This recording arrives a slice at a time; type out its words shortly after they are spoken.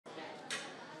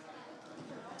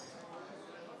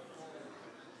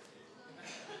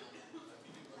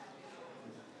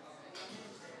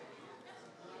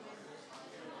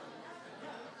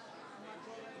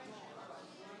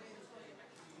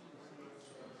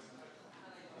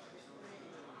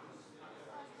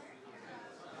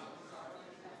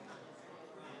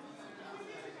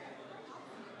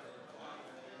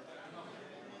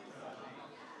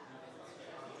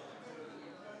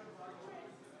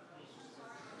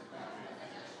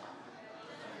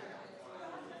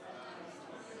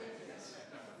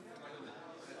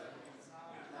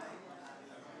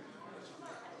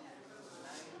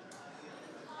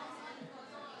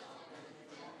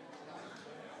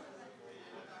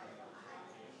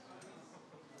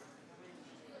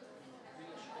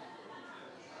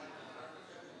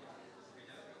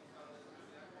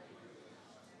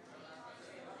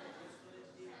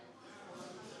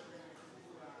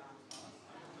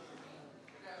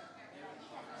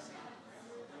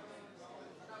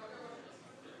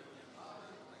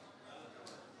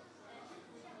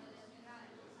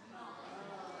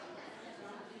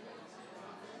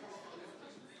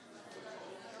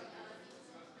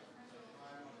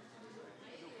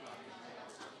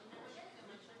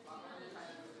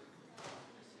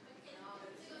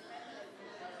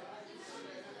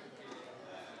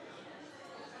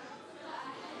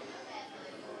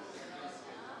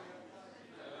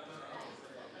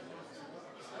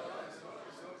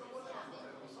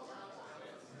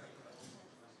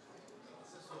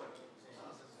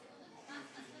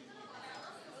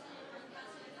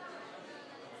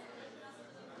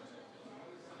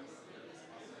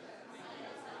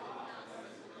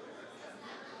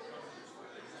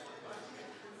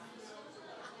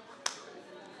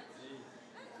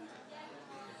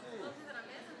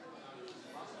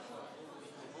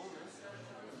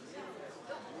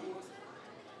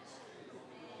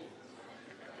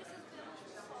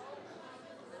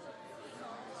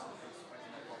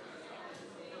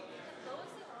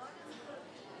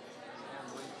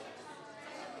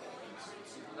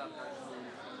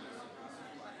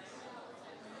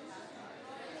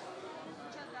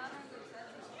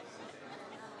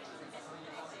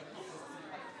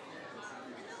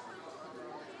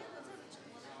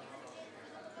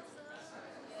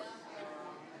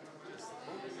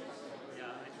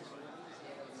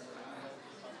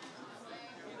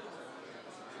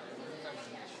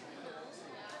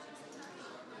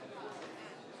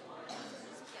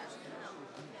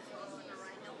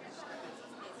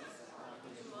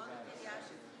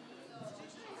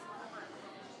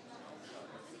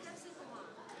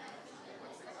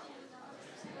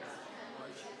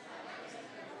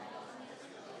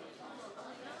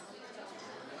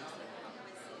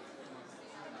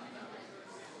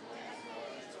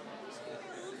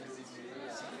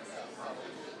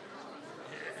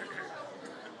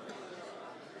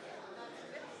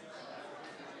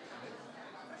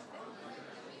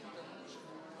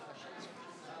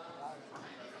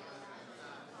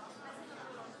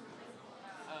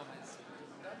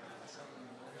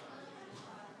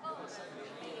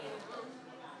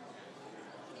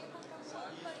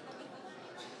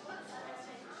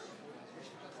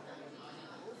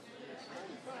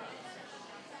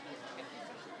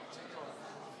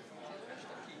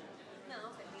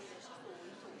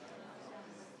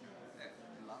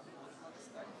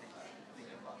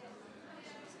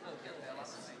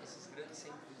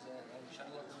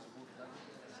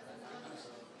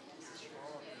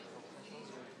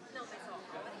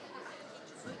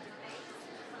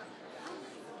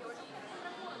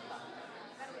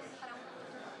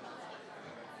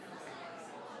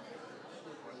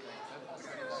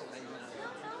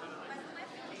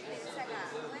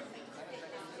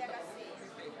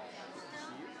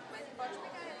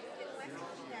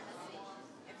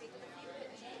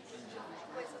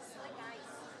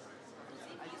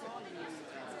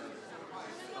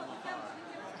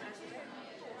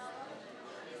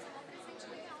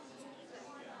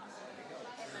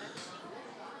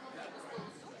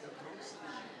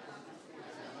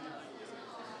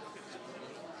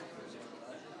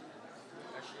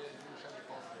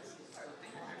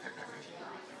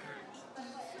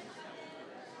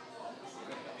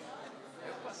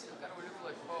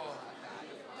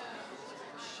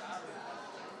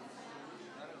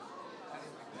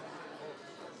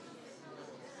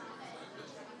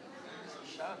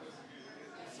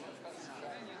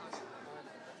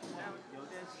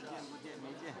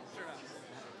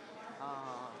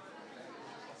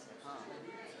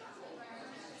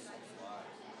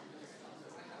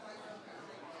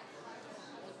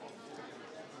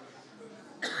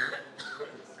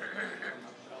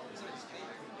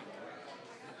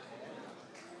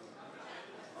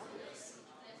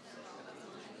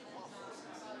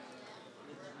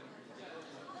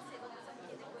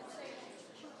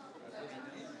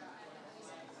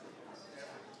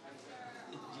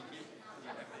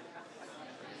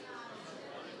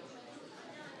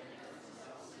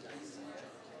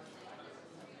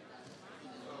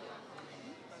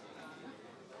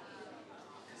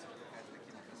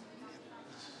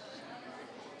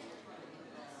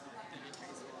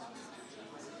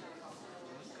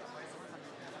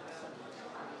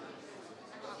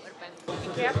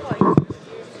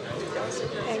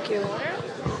Thank you.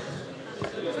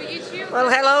 Well,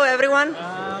 hello, everyone.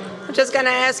 I'm just going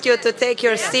to ask you to take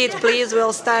your seat, please.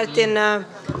 We'll start in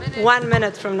 1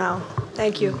 minute from now.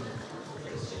 Thank you.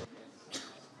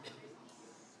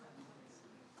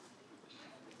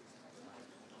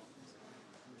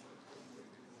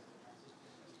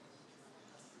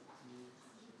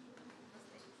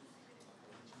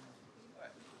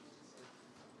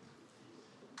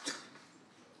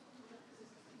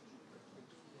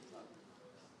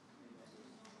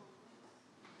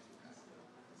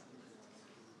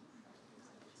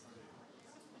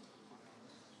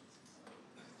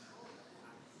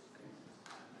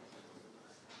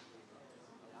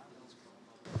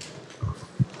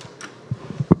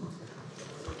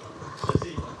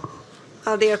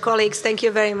 Well, dear colleagues, thank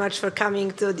you very much for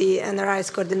coming to the NRI's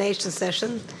coordination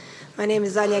session. My name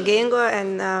is Anja Gengo,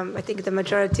 and I think the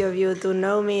majority of you do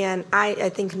know me, and I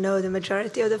think know the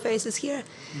majority of the faces here.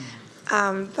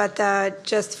 But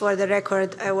just for the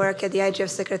record, I work at the IGF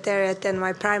Secretariat, and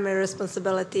my primary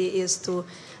responsibility is to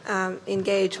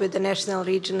engage with the national,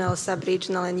 regional,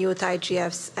 sub-regional, and youth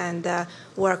IGFs and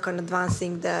work on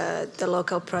advancing the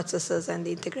local processes and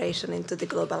the integration into the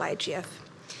global IGF.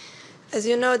 As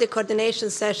you know, the coordination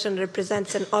session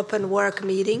represents an open work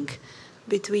meeting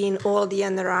between all the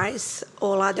NRIs,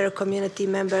 all other community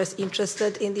members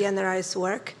interested in the NRI's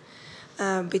work.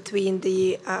 between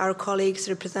our colleagues,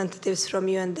 representatives from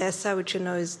UNDESA, which you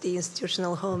know is the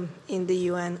institutional home in the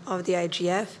UN of the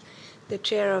IGF, the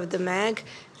chair of the MAG,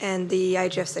 and the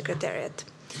IGF Secretariat.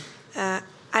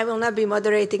 I will not be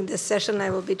moderating this session. I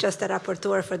will be just a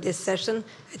rapporteur for this session.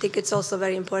 I think it's also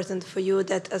very important for you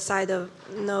that aside of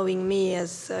knowing me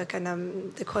as kind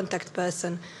of the contact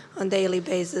person on a daily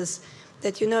basis,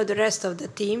 that you know the rest of the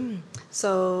team.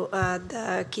 So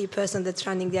the key person that's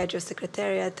running the IGF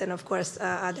Secretariat, and of course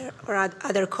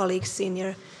other colleagues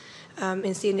senior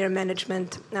in senior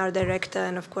management, our director,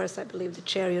 and of course I believe the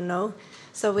chair you know.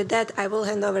 So with that, I will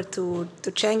hand over to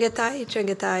Chengetai.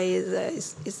 Chengetai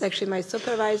is actually my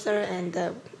supervisor and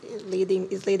is leading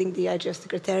the IGF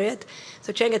Secretariat.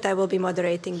 So Chengetai will be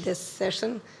moderating this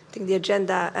session. I think the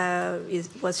agenda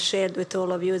was shared with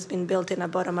all of you. It's been built in a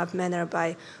bottom-up manner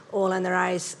by all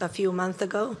NRIs a few months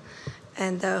ago.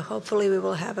 And hopefully we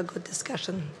will have a good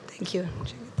discussion. Thank you,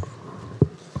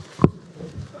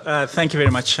 Chengetai. Thank you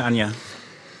very much, Anya.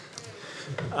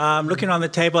 Looking around the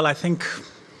table, I think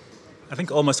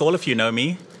almost all of you know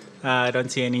me. I don't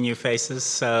see any new faces,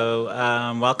 so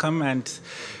welcome and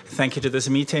thank you to this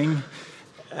meeting.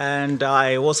 And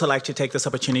I also like to take this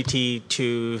opportunity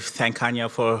to thank Anya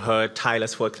for her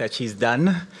tireless work that she's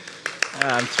done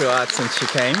throughout since she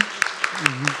came.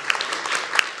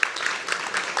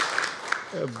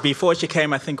 Before she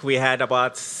came, I think we had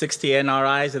about 60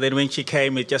 NRIs, and then when she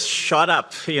came, it just shot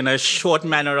up in a short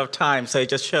manner of time. So it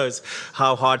just shows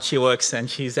how hard she works, and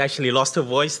she's actually lost her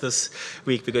voice this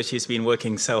week because she's been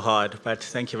working so hard. But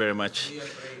thank you very much.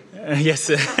 Yes.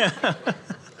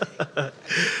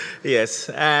 Yes,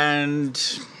 and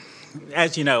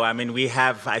as you know, I mean, we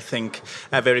have, I think,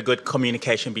 a very good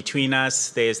communication between us.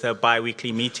 There's the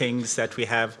bi-weekly meetings that we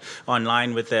have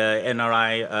online with the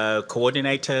NRI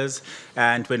coordinators.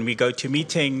 And when we go to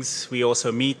meetings, we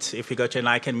also meet. If we go to an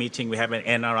ICANN meeting, we have an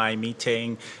NRI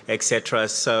meeting, etc.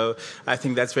 So I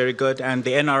think that's very good. And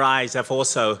the NRIs have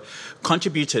also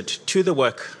contributed to the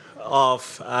work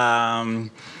of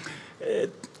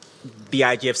the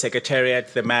IGF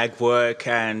Secretariat, the MAG work,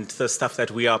 and the stuff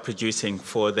that we are producing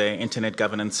for the Internet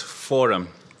Governance Forum.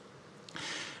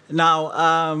 Now,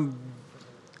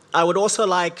 I would also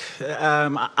like,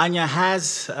 Anya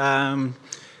has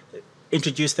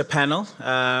introduced the panel.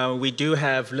 We do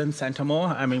have Lynn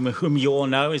Santamore, whom you all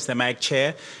know is the MAG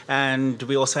chair, and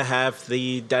we also have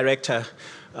the director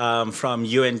from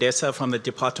UNDESA, from the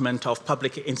Department of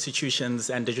Public Institutions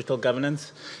and Digital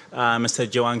Governance, Mr.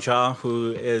 Joang Jha,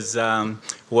 who is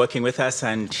working with us,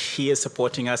 and he is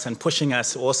supporting us and pushing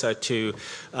us also to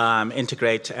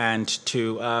integrate and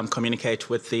to communicate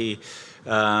with the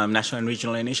national and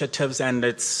regional initiatives, and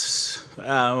it's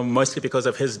mostly because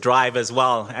of his drive as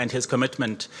well and his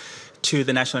commitment to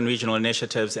the national and regional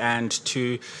initiatives and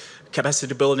to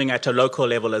capacity building at a local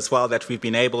level as well that we've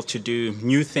been able to do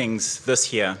new things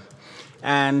this year.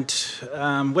 And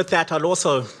with that, I'd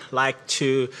also like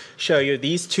to show you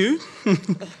these two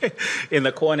in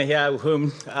the corner here,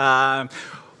 whom are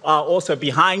also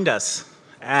behind us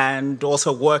and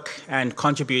also work and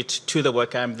contribute to the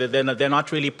work. They're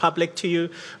not really public to you,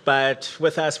 but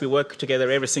with us, we work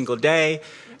together every single day.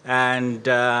 And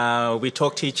we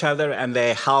talk to each other, and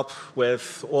they help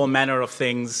with all manner of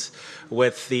things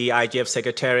with the IGF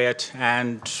Secretariat,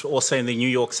 and also in the New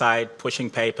York side, pushing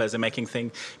papers and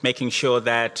making sure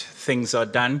that things are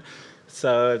done.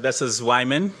 So this is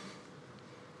Wyman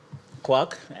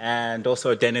Kwok, and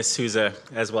also Dennis Souza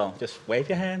as well. Just wave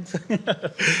your hands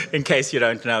in case you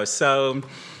don't know. So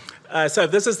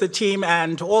this is the team,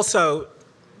 and also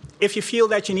if you feel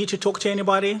that you need to talk to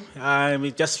anybody,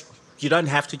 you don't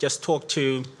have to just talk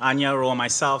to Anya or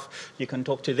myself. You can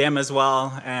talk to them as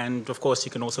well. And of course,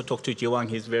 you can also talk to Joang.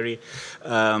 He's very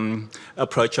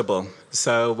approachable.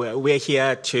 So we're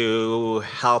here to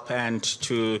help and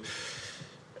to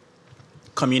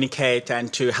communicate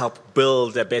and to help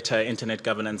build a better internet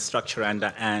governance structure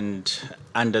and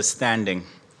understanding.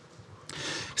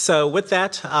 So with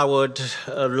that, I would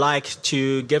like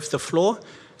to give the floor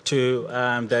to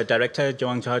the director,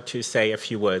 Joang Jha, to say a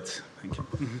few words. Thank you.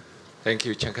 Mm-hmm. Thank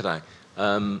you, Chengetai.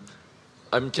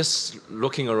 I'm just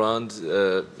looking around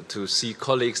to see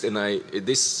colleagues, and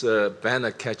this banner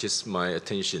catches my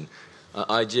attention.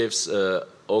 IGF's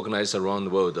organized around the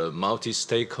world,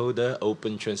 multi-stakeholder,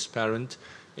 open, transparent,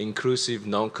 inclusive,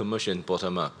 non-commercial, and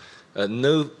bottom-up.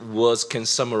 No words can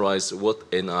summarize what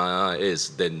NRI is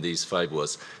than these 5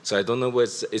 words. So I don't know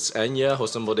whether it's Anya or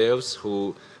somebody else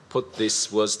who put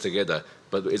these words together,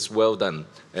 but it's well done.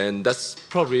 And that's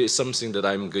probably something that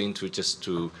I'm going to just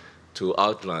to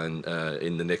outline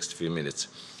in the next few minutes.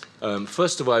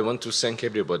 First of all, I want to thank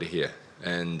everybody here.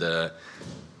 And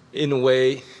in a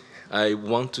way, I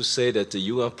want to say that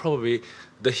you are probably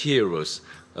the heroes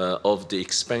of the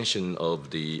expansion of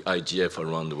the IGF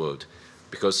around the world,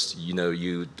 because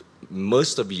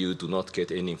most of you do not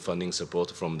get any funding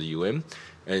support from the UN,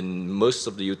 and most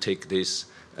of you take this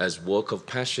as work of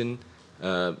passion.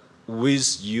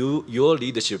 With your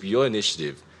leadership, your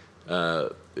initiative,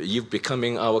 you're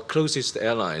becoming our closest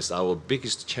allies, our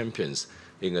biggest champions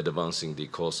in advancing the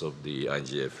cause of the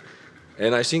IGF.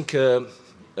 And I think,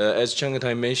 as Chang and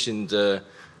I mentioned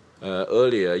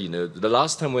earlier, the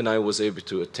last time when I was able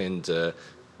to attend a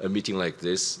meeting like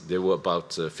this, there were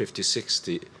about 50,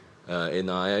 60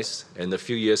 NRIs, and a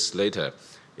few years later,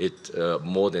 it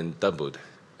more than doubled.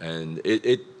 And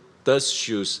it does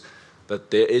show that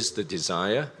there is the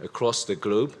desire across the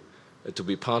globe to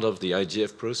be part of the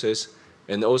IGF process,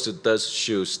 and also does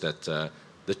show that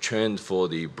the trend for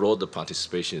the broader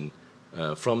participation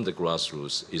from the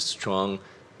grassroots is strong,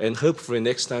 and hopefully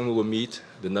next time we will meet,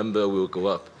 the number will go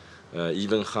up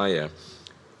even higher.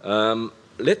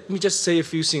 Let me just say a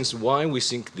few things why we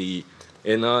think the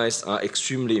NRIs are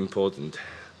extremely important.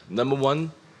 Number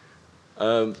one,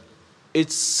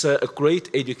 it's a great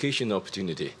education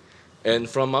opportunity. And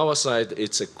from our side,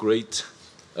 it's a great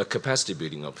capacity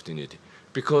building opportunity,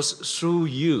 because through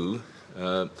you,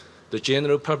 the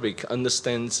general public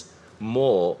understands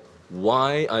more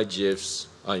why IGFs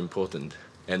are important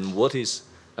and what is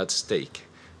at stake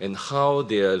and how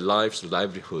their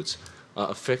livelihoods are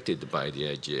affected by the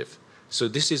IGF. So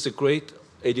this is a great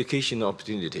education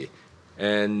opportunity,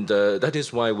 and that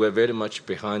is why we're very much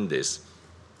behind this.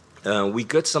 We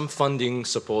got some funding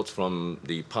support from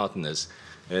the partners,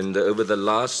 and over the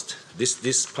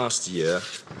this past year,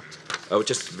 I'll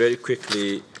just very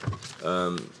quickly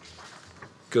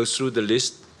go through the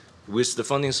list. With the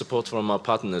funding support from our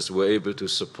partners, we're able to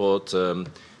support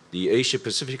the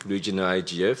Asia-Pacific Regional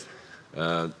IGF,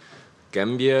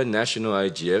 Gambia National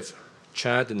IGF,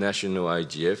 Chad National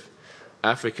IGF,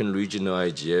 African Regional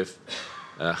IGF,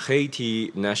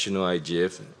 Haiti National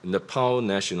IGF, Nepal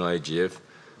National IGF,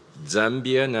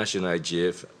 Zambia National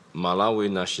IGF, Malawi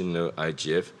National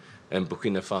IGF, and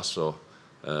Burkina Faso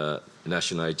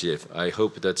National IGF. I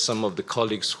hope that some of the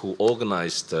colleagues who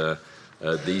organized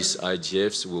these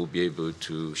IGFs will be able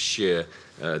to share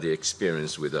the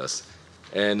experience with us.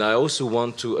 And I also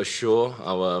want to assure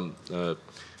our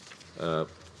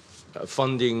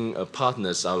funding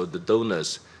partners, the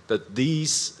donors, that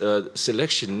these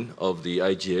selection of the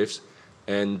IGFs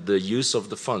and the use of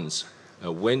the funds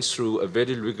went through a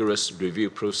very rigorous review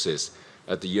process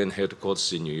at the UN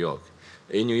headquarters in New York.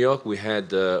 In New York, we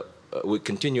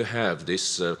continue to have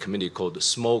this committee called the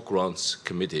Small Grants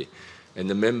Committee, and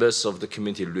the members of the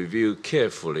committee review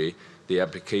carefully the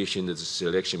application of the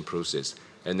selection process,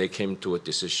 and they came to a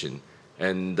decision.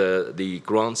 And the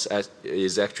grants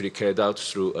is actually carried out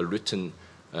through a written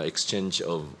exchange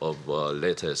of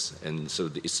letters, and so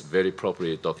it's very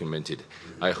properly documented.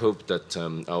 I hope that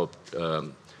our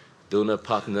donor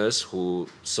partners who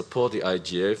support the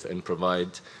IGF and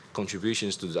provide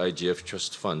contributions to the IGF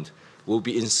Trust Fund will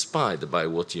be inspired by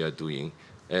what you are doing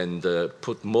and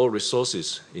put more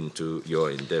resources into your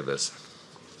endeavors.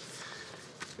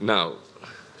 Now,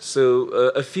 so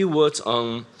a few words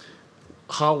on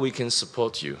how we can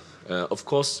support you. Of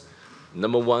course,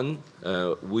 number one,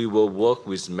 we will work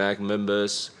with MAG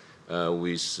members,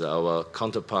 with our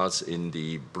counterparts in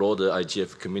the broader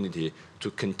IGF community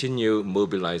to continue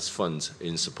mobilize funds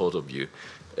in support of you.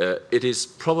 It is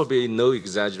probably no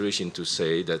exaggeration to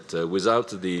say that without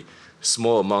the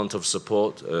small amount of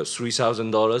support,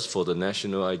 $3,000 for the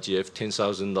national IGF,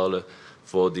 $10,000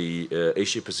 for the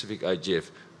Asia-Pacific IGF,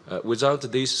 without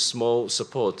this small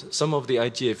support, some of the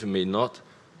IGF may not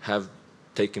have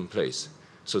taken place.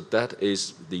 So that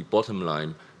is the bottom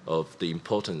line of the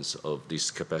importance of this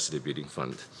capacity building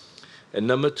fund. And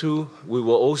number two, we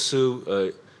will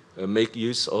also make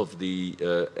use of the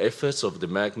efforts of the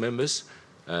MAG members.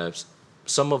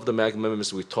 Some of the MAG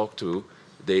members we talked to,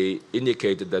 they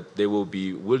indicated that they will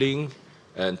be willing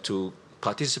and to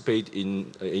participate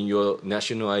in your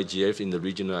national IGF, in the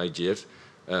regional IGF,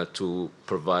 to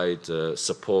provide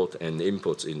support and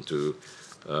inputs into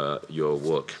your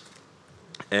work.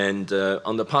 And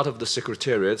on the part of the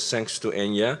Secretariat, thanks to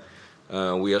Enya,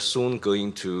 we are soon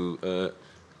going to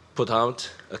put out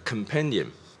a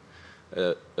compendium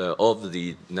of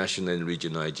the national and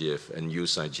regional IGF and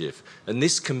youth IGF. And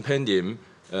this compendium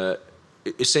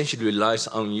essentially relies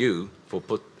on you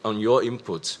on your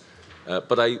inputs.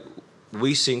 But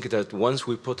we think that once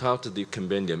we put out the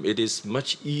compendium, it is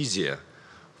much easier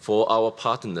for our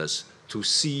partners to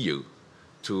see you,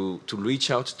 to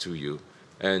reach out to you,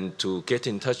 and to get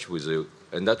in touch with you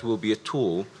And that will be a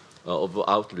tool of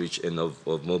outreach and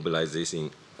of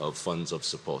mobilizing of funds of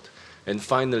support. And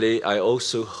finally, I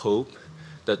also hope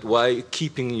that while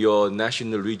keeping your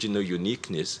national regional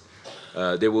uniqueness,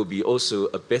 there will be also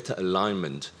a better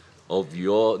alignment of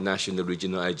your national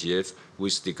regional IGF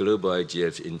with the global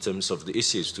IGF in terms of the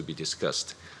issues to be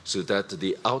discussed, so that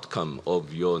the outcome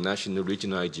of your national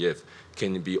regional IGF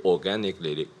can be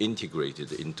organically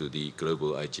integrated into the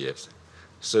global IGFs.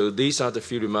 So these are the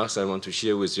few remarks I want to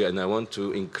share with you, and I want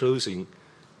to, in closing,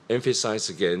 emphasize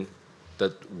again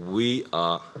that we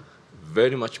are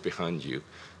very much behind you.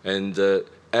 And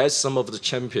as some of the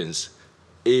champions,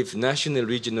 if national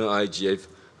regional IGF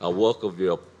are work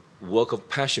of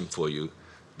passion for you,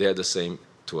 they are the same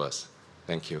to us.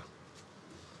 Thank you.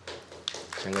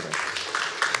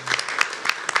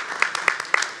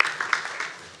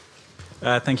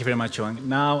 Thank you very much, Wang.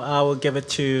 Now I will give it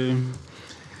to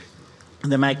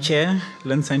the MAG Chair,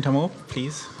 Lynn Saint-Amour,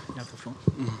 please. You have the floor.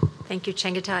 Thank you,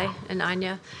 Chengetai and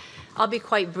Anya. I'll be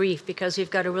quite brief because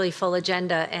we've got a really full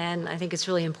agenda, and I think it's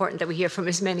really important that we hear from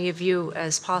as many of you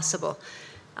as possible.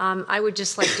 I would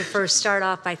just like to first start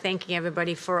off by thanking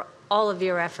everybody for all of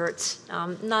your efforts,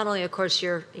 not only, of course,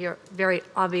 your very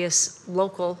obvious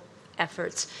local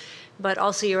efforts, but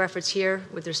also your efforts here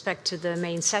with respect to the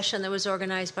main session that was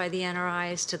organized by the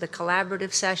NRIs, to the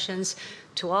collaborative sessions,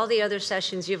 to all the other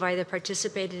sessions you've either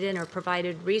participated in or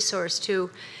provided resource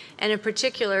to, and in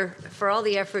particular, for all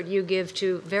the effort you give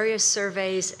to various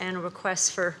surveys and requests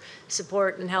for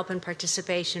support and help and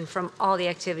participation from all the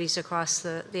activities across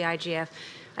the IGF.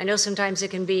 I know sometimes it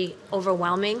can be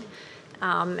overwhelming,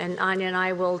 and Anya and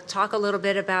I will talk a little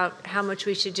bit about how much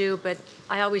we should do, but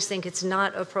I always think it's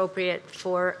not appropriate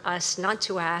for us not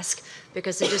to ask,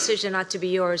 because the decision ought to be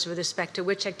yours with respect to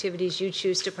which activities you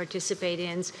choose to participate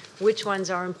in, which ones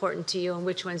are important to you, and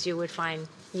which ones you would find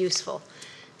useful.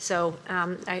 So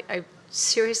I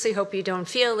seriously hope you don't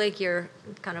feel like you're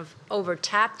kind of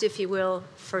over-tapped, if you will,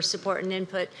 for support and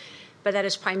input, but that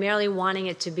is primarily wanting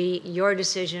it to be your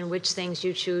decision which things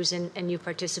you choose and you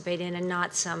participate in, and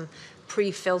not some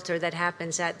pre-filter that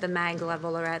happens at the MAG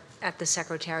level or at the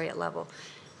secretariat level.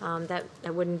 That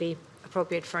wouldn't be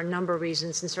appropriate for a number of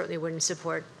reasons, and certainly wouldn't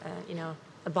support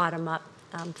a bottom-up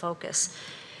focus.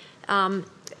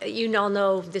 You all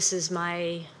know this is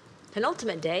my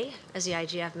penultimate day as the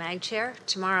IGF MAG chair.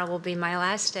 Tomorrow will be my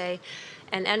last day.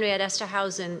 And Henriette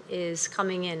Esterhausen is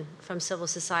coming in from civil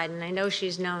society, and I know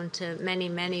she's known to many,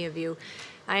 many of you.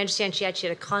 I understand she actually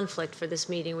had a conflict for this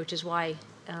meeting, which is why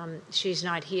she's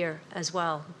not here as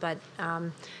well. But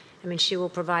I mean, she will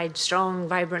provide strong,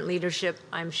 vibrant leadership,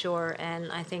 I'm sure,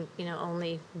 and I think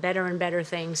only better and better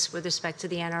things with respect to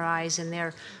the NRIs and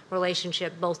their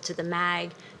relationship both to the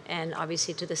MAG and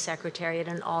obviously to the Secretariat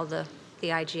and all the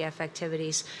IGF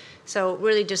activities. So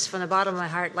really, just from the bottom of my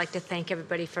heart, I'd like to thank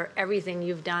everybody for everything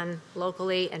you've done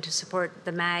locally and to support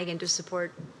the MAG and to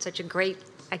support such a great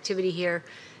activity here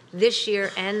this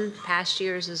year and past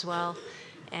years as well.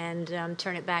 And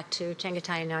turn it back to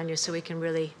Chengetai and Anya so we can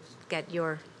really get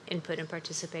your input and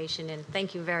participation in.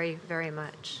 Thank you very, very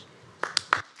much.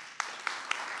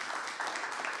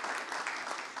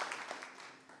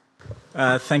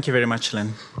 Thank you very much,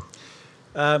 Lynn.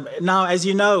 Now, as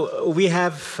you know, we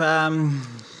have,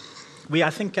 I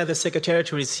think at the Secretariat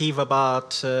we receive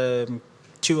about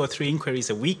 2 or 3 inquiries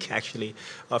a week, actually,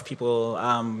 of people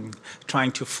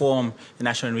trying to form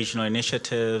national and regional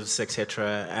initiatives,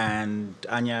 etc. And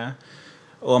Anya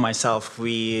or myself,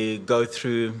 we go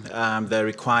through the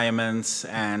requirements,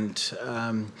 and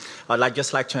I'd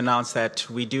just like to announce that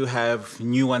we do have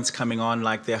new ones coming on,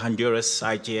 like the Honduras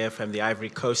IGF and the Ivory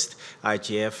Coast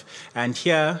IGF. And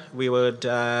here we would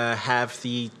have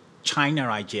the China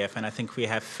IGF, and I think we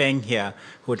have Feng here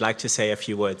who would like to say a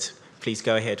few words. Please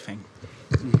go ahead, Feng.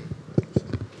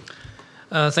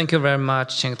 Thank you very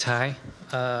much, Chengetai.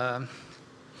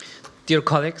 Dear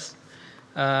colleagues,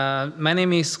 my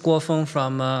name is Guo Feng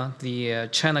from the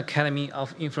China Academy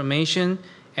of Information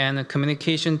and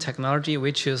Communication Technology,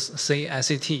 which is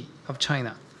CICT of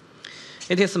China.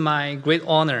 It is my great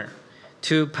honor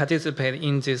to participate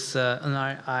in this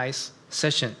NRI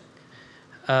session.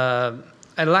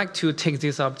 I'd like to take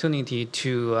this opportunity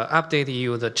to update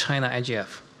you the China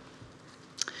IGF.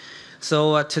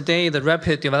 So today, the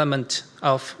rapid development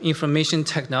of information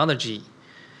technology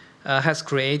has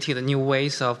created new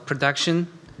ways of production,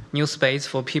 new space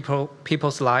for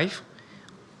people's life,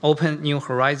 open new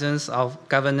horizons of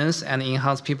governance, and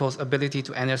enhance people's ability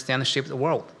to understand and shape the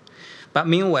world. But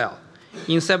meanwhile,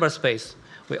 in cyberspace,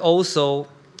 we also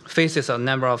faces a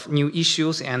number of new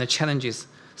issues and challenges,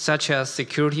 such as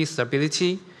security,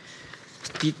 stability,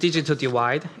 digital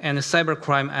divide, and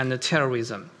cybercrime and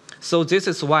terrorism. So this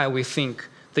is why we think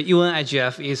the UN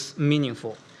IGF is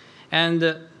meaningful.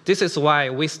 And this is why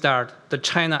we start the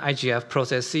China IGF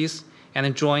processes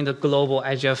and join the global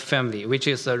IGF family, which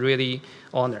is a really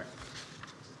honor.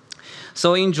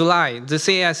 So in July, the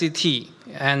CAICT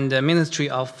and the Ministry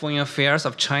of Foreign Affairs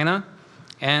of China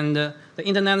and the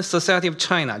Internet Society of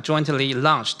China jointly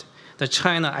launched the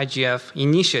China IGF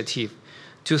initiative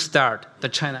to start the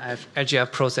China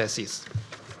IGF processes.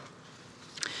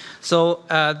 So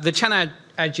the China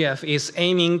IGF is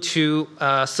aiming to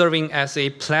serving as a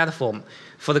platform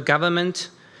for the government,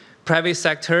 private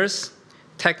sectors,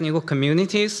 technical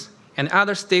communities, and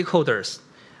other stakeholders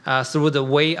through the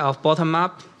way of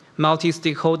bottom-up,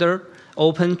 multi-stakeholder,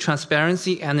 open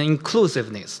transparency, and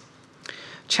inclusiveness.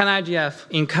 China IGF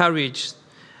encouraged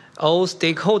all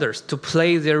stakeholders to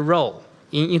play their role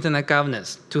in internet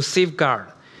governance to safeguard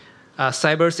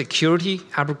cybersecurity,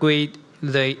 upgrade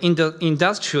the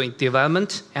industrial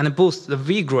development, and boost the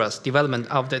vigorous development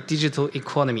of the digital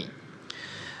economy.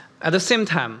 At the same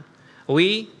time,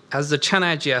 we, as the China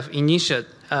IGF initiative,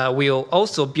 will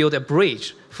also build a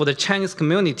bridge for the Chinese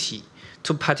community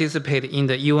to participate in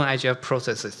the UN IGF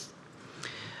processes.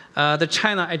 The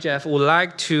China IGF would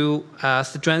like to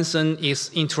strengthen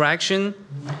its interaction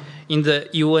in the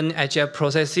UN IGF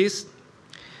processes.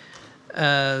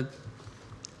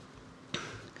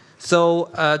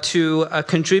 To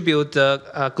contribute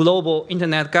the global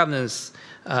internet governance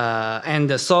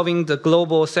and solving the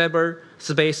global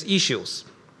cyberspace issues.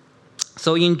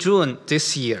 So in June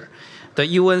this year,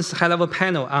 the UN's high-level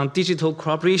panel on digital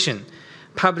cooperation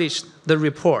published the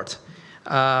report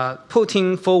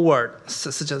putting forward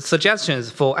suggestions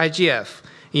for IGF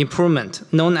improvement,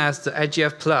 known as the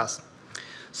IGF Plus.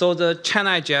 So the China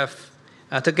IGF,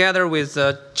 together with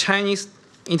the Chinese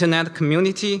internet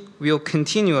community, will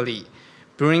continually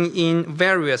bring in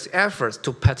various efforts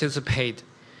to participate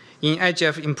in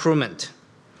IGF improvement.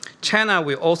 China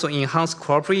will also enhance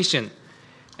cooperation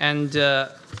and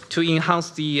to enhance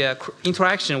the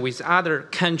interaction with other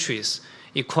countries,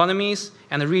 economies,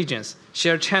 and regions,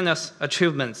 share China's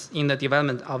achievements in the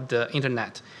development of the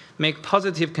internet, make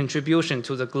positive contribution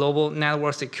to the global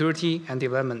network security and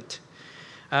development,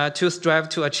 to strive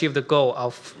to achieve the goal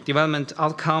of development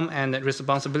outcome and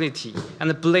responsibility,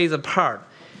 and blaze the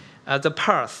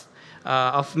path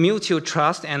of mutual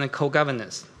trust and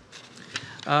co-governance.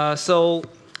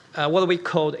 What we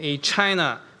call a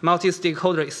China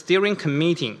Multi-Stakeholder Steering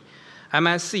Committee,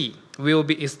 MSC, will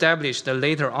be established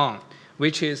later on,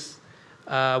 which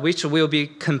will be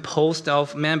composed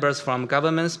of members from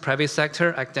governments, private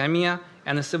sector, academia,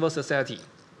 and civil society.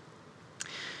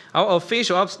 Our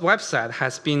official website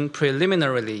has been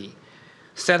preliminarily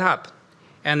set up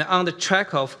and on the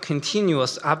track of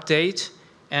continuous update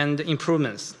and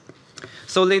improvements.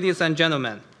 So, ladies and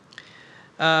gentlemen,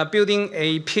 building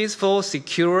a peaceful,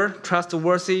 secure,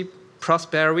 trustworthy,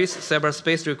 prosperous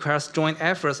cyberspace requires joint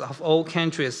efforts of all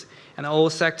countries and all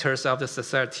sectors of the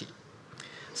society.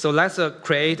 So let's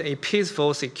create a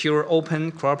peaceful, secure,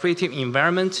 open, cooperative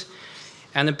environment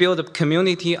and build a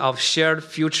community of shared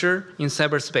future in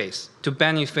cyberspace to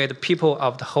benefit the people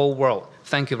of the whole world.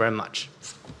 Thank you very much.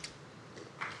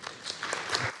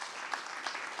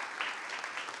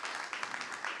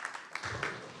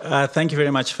 Thank you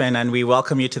very much, Fen, and we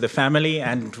welcome you to the family,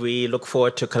 and we look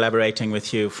forward to collaborating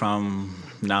with you from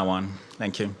now on.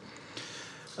 Thank you.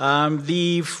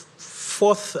 The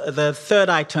third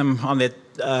item on the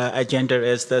agenda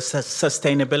is the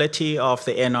sustainability of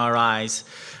the NRIs.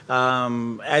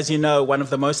 As you know, one of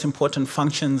the most important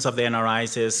functions of the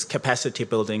NRIs is capacity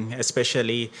building,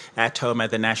 especially at home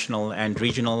at the national and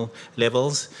regional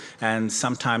levels. And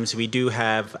sometimes we do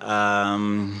have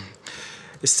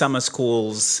summer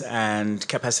schools and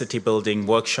capacity building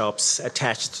workshops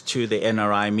attached to the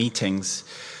NRI meetings.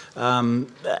 And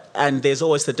there's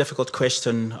always the difficult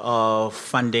question of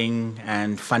funding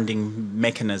and funding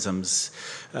mechanisms.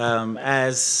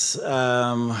 As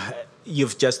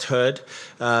you've just heard,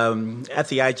 at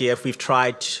the IGF, we've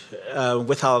tried,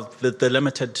 with the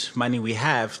limited money we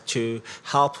have, to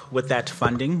help with that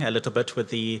funding a little bit with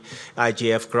the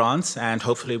IGF grants, and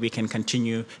hopefully we can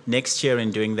continue next year in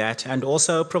doing that, and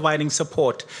also providing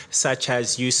support, such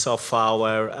as use of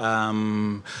our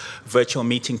virtual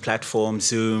meeting platform,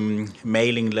 Zoom,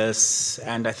 mailing lists,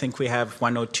 and I think we have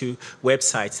 1 or 2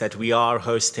 websites that we are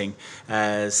hosting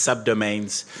as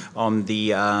subdomains on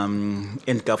the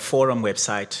INGA Forum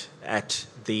website at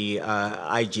the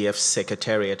IGF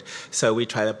Secretariat. So we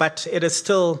try that. But it is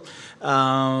still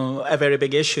a very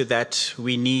big issue that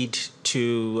we need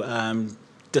to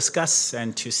discuss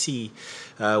and to see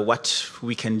what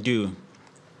we can do.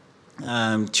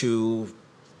 to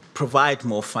provide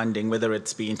more funding, whether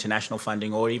it's be international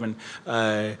funding or even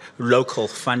local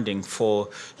funding for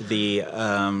the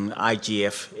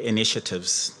IGF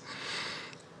initiatives.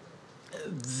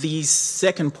 The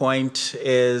second point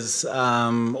is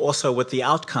also with the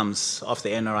outcomes of the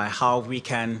NRI, how we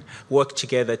can work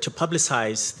together to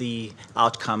publicize the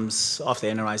outcomes of the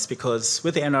NRIs, because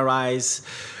with the NRIs,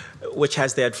 which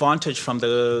has the advantage from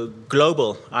the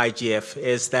global IGF,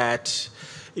 is that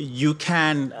you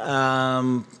can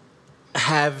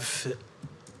have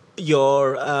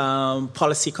your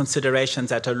policy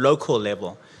considerations at a local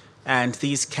level, and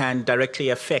these can directly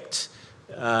affect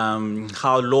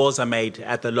how laws are made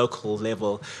at the local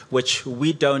level, which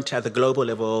we don't at the global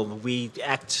level. We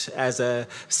act as a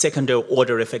secondary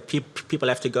order effect. People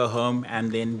have to go home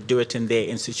and then do it in their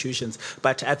institutions.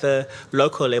 But at the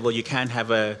local level, you can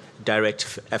have a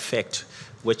direct effect,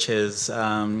 which is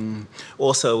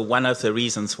also one of the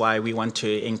reasons why we want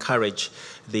to encourage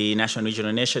the national and regional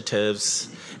initiatives,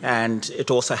 and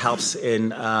it also helps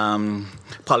in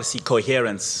policy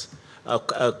coherence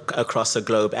across the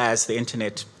globe, as the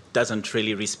internet doesn't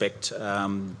really respect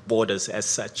borders as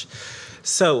such.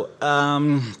 So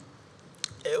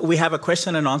we have a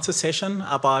question and answer session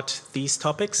about these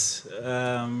topics.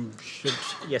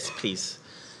 Yes, please.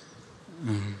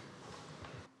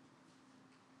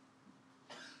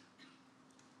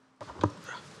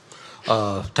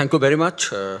 Thank you very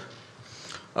much.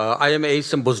 I am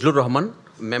A.S.M. Buzlur Rahman,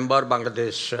 member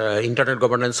Bangladesh Internet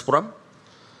Governance Forum.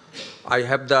 I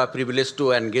have the privilege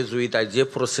to engage with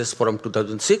IGF process from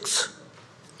 2006.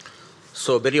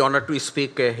 So very honored to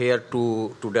speak here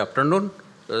today afternoon.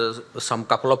 Some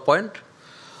couple of points.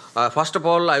 First of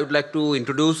all, I would like to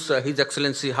introduce His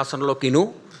Excellency Hasanullah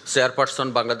Kinu,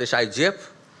 Chairperson Bangladesh IGF,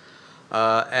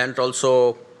 and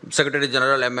also Secretary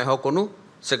General M.A. Konu,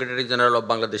 Secretary General of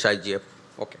Bangladesh IGF.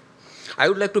 Okay. I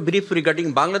would like to brief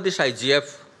regarding Bangladesh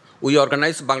IGF. We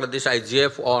organized Bangladesh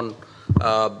IGF on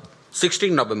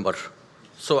 16 November.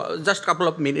 So just a couple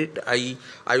of minutes, I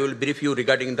will brief you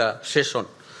regarding the session.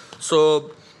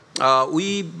 So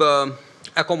we try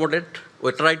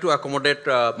to accommodate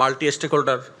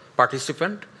multi-stakeholder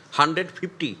participant.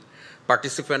 150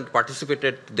 participants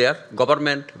participated there.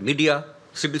 Government, media,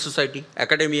 civil society,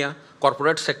 academia,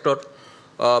 corporate sector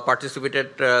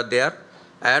participated there.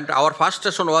 And our first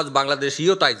session was Bangladesh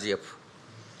Youth IGF.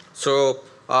 So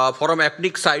from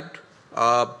ethnic side,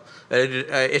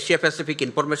 Asia Pacific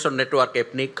Information Network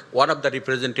ethnic, one of the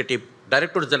representative,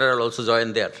 Director General also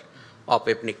joined there of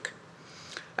ethnic.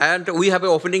 And we have an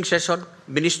opening session,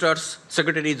 ministers,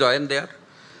 secretary joined there,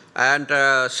 and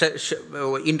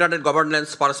internet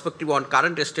governance perspective on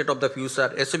current state of the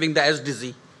future, achieving the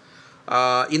SDG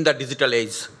in the digital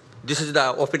age. This is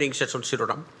the opening session,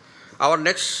 Shiroram. Our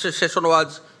next session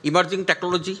was emerging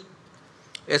technology,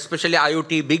 especially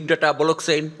IoT, big data,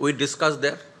 blockchain, we discussed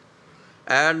there.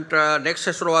 And next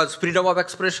session was freedom of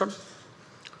expression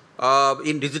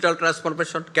in digital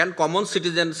transformation. Can common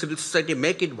citizen, civil society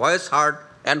make it voice heard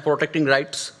and protecting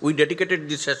rights? We dedicated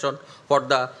this session for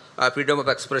the freedom of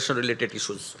expression related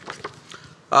issues.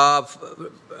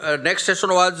 Next session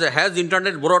was, has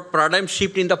internet brought paradigm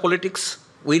shift in the politics?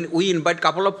 We invite a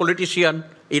couple of politicians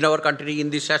in our country in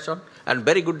this session, and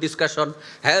very good discussion.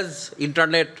 Has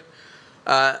internet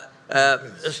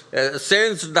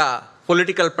changed the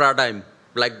political paradigm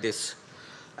like this?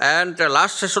 And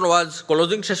last session was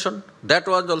closing session. That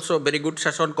was also a very good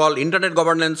session called Internet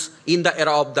Governance in the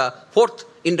Era of the Fourth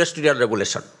Industrial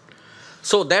Revolution.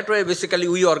 So that way, basically,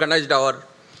 we organized our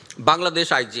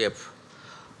Bangladesh IGF.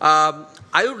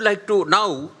 I would like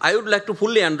to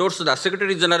fully endorse the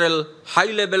Secretary General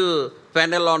high-level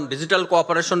panel on digital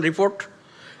cooperation report.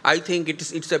 I think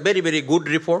it's a very, very good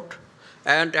report.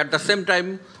 And at the same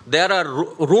time, there are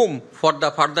room for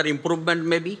the further improvement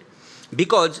maybe.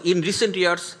 Because in recent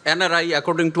years, NRI,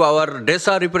 according to our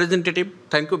DESA representative,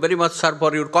 thank you very much, sir,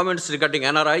 for your comments regarding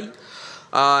NRI,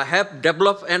 have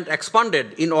developed and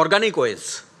expanded in organic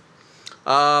ways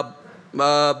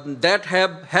that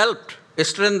have helped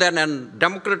strengthen and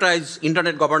democratize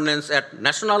internet governance at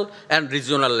national and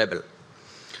regional level.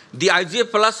 The IGF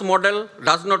Plus model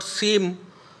does not seem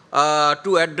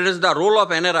to address the role of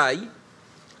NRI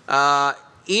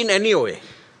in any way.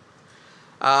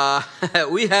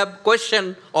 We have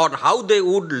question on how they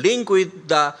would link with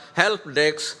the help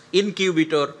desk,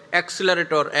 incubator,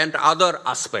 accelerator, and other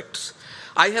aspects.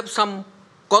 I have some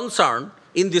concern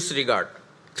in this regard.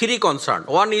 Three concerns.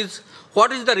 One is,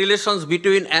 what is the relations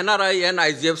between NRI and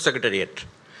IGF Secretariat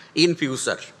in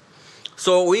future?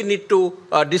 So we need to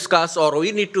discuss, or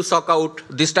we need to sort out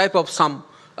this type of some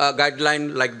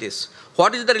guideline like this.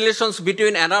 what is the relations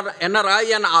between NRI and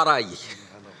RI?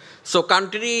 So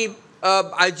country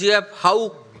IGF,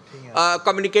 how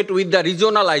communicate with the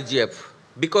regional IGF?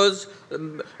 Because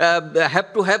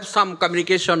have to have some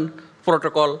communication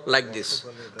protocol like this.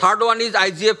 Third one is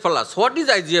IGF plus. What is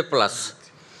IGF plus?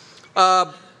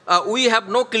 We have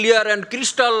no clear and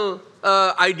crystal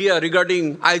idea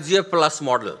regarding IGF plus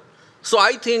model. So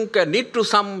I think need to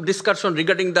some discussion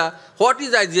regarding the what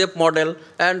is IGF model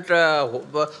and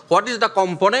what is the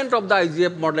component of the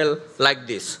IGF model like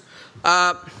this.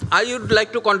 I would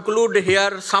like to conclude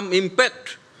here some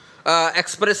impact,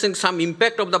 expressing some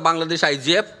impact of the Bangladesh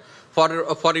IGF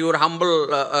for your humble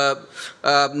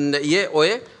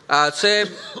way.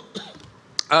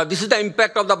 This is the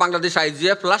impact of the Bangladesh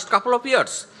IGF last couple of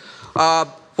years.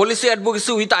 Policy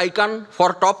advocacy with ICANN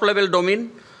for top level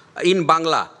domain in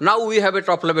Bangla. Now we have a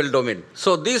top level domain.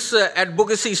 So this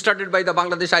advocacy started by the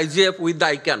Bangladesh IGF with the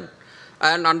ICANN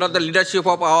and under the leadership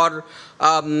of our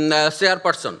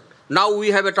chairperson. Now we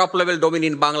have a top level domain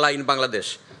in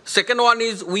Bangladesh. Second one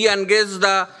is we engage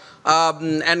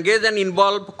and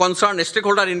involve concerned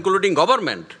stakeholder including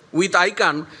government with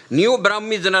ICANN, new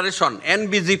Brahmi generation,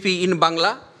 NBGP in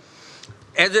Bangla.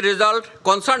 As a result,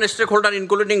 concerned stakeholder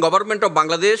including government of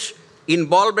Bangladesh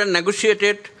involved and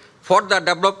negotiated for the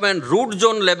development root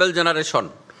zone level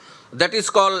generation. That is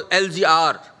called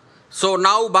LGR. So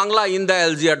now Bangla in the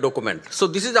LGR document. So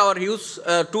this is our huge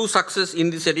two success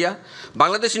in this area.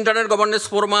 Bangladesh Internet Governance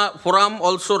Forum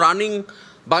also running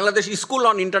Bangladesh School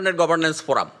on Internet Governance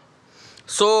Forum.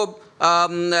 So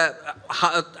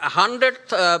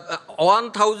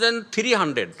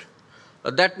 1,300,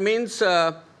 that means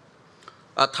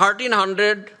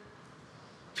 1,300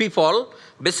 people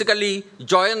basically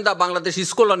joined the Bangladesh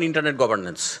School on Internet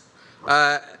Governance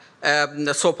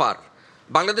so far.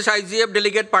 Bangladesh IGF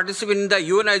delegate participate in the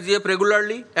UN IGF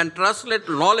regularly and translate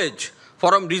knowledge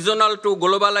from regional to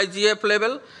global IGF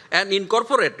level and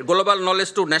incorporate global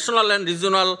knowledge to national and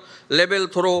regional level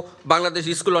through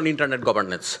Bangladesh School on Internet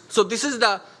Governance. So this is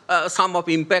the sum of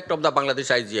impact of the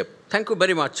Bangladesh IGF. Thank you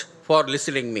very much for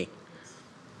listening me.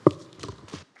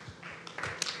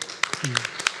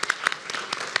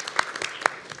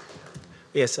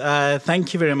 Yes,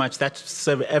 thank you very much. That's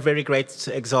a very great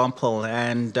example,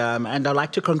 and I'd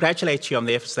like to congratulate you on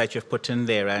the efforts that you've put in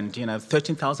there. And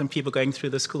 13,000 people going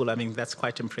through the school. I mean, that's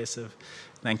quite impressive.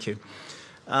 Thank you.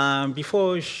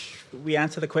 Before we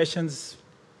answer the questions,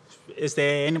 is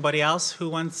there anybody else who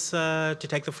wants to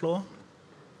take the floor?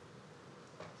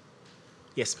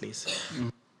 Yes, please.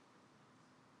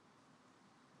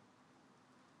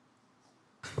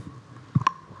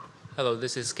 Hello,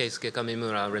 this is Keisuke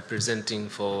Kamimura representing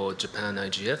for Japan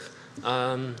IGF.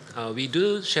 We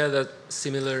do share the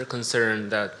similar concern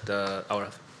that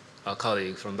our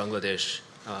colleague from Bangladesh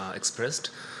expressed.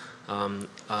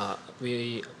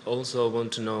 We also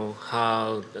want to know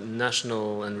how the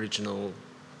national and regional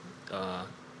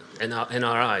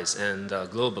NRIs and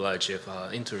global IGF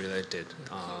are interrelated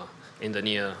in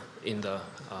the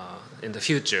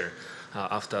future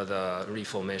after the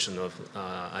reformation of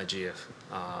IGF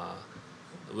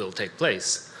will take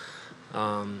place.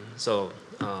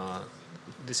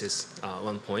 This is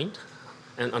one point.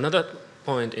 And another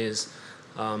point is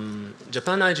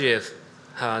Japan IGF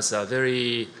has a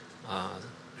very,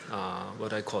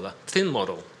 what I call a thin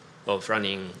model of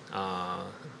running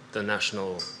the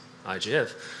national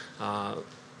IGF.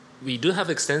 We do have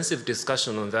extensive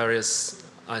discussion on various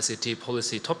ICT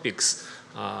policy topics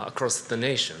across the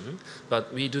nation,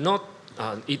 but we do not,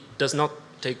 it does not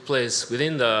take place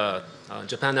within the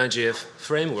Japan IGF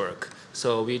framework.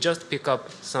 So we just pick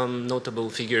up some notable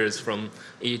figures from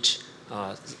each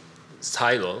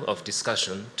silo of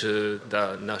discussion to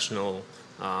the national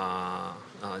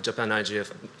Japan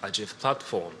IGF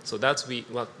platform. So that's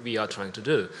what we are trying to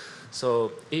do.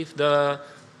 So if the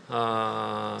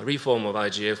reform of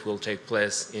IGF will take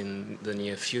place in the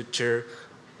near future,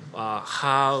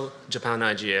 how Japan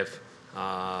IGF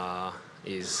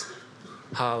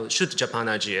how should Japan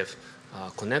IGF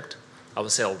connect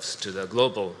ourselves to the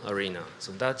global arena?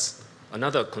 So that's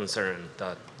another concern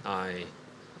that I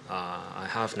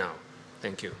have now.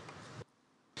 Thank you.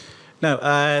 No,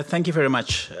 thank you very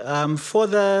much. For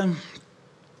the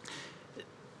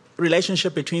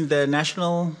relationship between the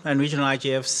national and regional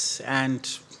IGFs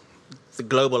and the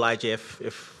global IGF,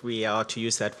 if we are to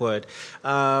use that word,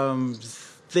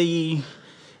 the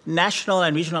national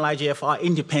and regional IGF are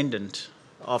independent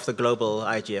of the global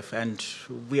IGF, and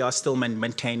we are still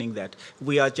maintaining that.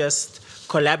 We are just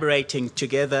collaborating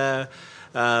together,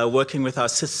 working with our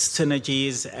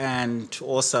synergies, and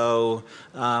also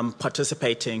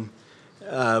participating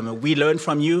we learn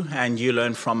from you and you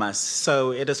learn from us.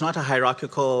 So it is not a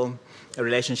hierarchical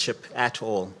relationship at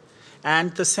all.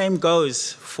 And the same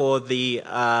goes for the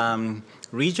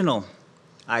regional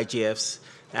IGFs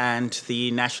and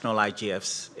the national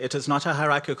IGFs. It is not a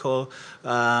hierarchical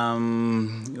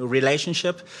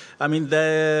relationship. I mean,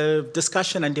 the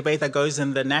discussion and debate that goes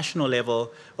in the national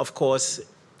level, of course,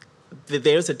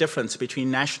 there's a difference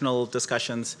between national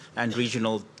discussions and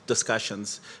regional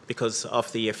discussions because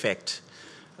of the effect.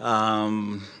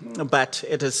 But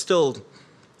it is still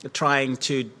trying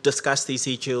to discuss these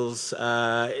issues,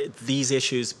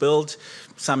 build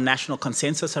some national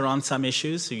consensus around some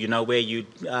issues. You know where you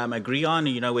agree on,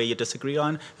 you know where you disagree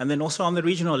on, and then also on the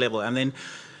regional level. And then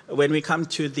when we come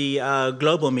to the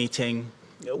global meeting,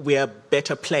 we are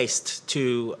better placed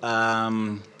to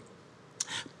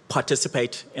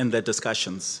participate in the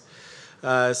discussions.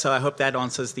 So I hope that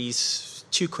answers these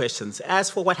two questions.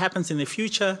 As for what happens in the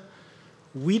future,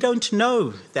 we don't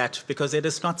know that because it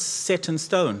is not set in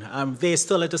stone. There's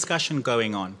still a discussion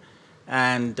going on.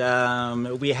 And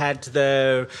we had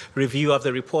the review of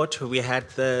the report. We had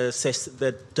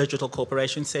the digital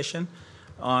corporation session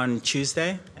on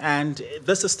Tuesday. And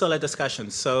this is still a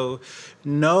discussion. So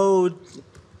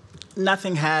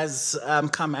nothing has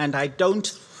come. And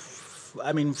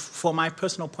I mean, from my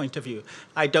personal point of view,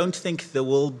 I don't think there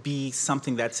will be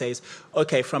something that says,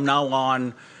 okay, from now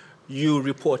on, you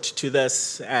report to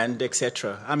this and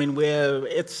etc. I mean,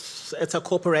 it's a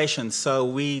corporation, so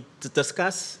we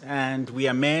discuss and we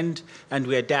amend and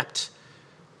we adapt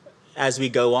as we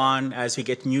go on, as we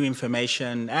get new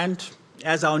information and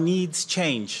as our needs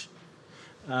change.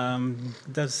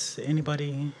 Does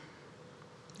anybody?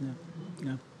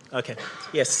 No? Okay.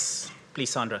 Yes,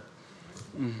 please, Sandra.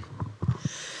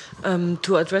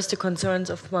 To address the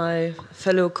concerns of my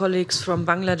fellow colleagues from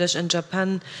Bangladesh and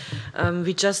Japan,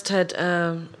 we just had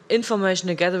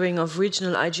information gathering of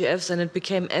regional IGFs, and it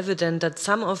became evident that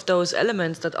some of those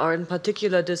elements that are in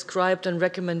particular described in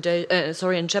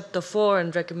in Chapter 4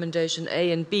 and Recommendation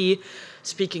A and B,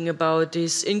 speaking about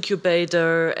this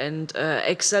incubator and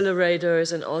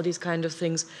accelerators and all these kind of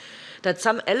things, that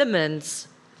some elements,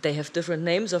 they have different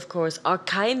names, of course, are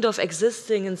kind of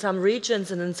existing in some regions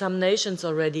and in some nations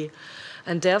already.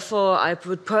 And therefore, I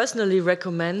would personally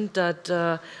recommend that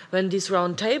when these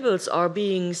roundtables are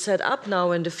being set up now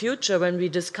in the future, when we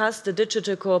discuss the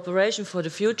digital cooperation for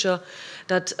the future,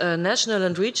 that national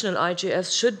and regional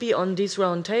IGFs should be on these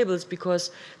roundtables because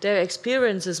their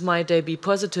experiences, might they be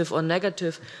positive or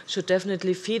negative, should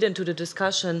definitely feed into the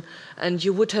discussion. And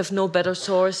you would have no better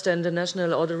source than the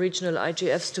national or the regional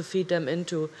IGFs to feed them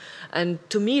into. And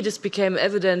to me, this became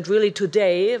evident really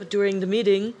today during the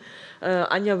meeting.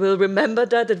 Anya will remember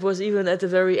that. It was even at the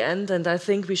very end, and I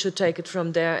think we should take it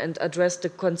from there and address the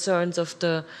concerns of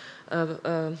the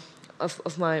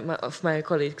of my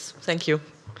colleagues. Thank you.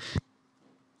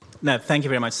 No, thank you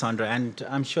very much, Sandra. And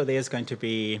I'm sure there's going to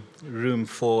be room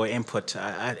for input.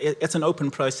 It's an open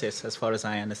process, as far as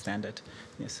I understand it.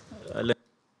 Yes.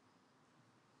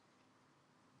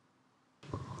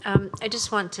 I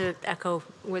just want to echo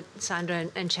what Sandra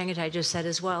and Chengetai just said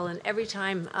as well. And every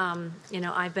time,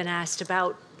 I've been asked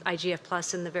about IGF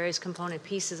Plus and the various component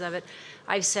pieces of it,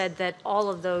 I've said that all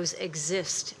of those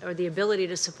exist, or the ability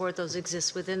to support those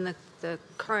exists within the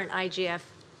current IGF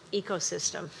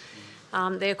ecosystem.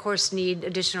 They, of course, need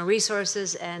additional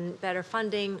resources and better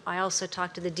funding. I also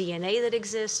talked to the DNA that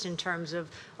exists in terms of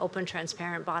open,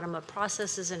 transparent, bottom-up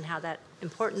processes and how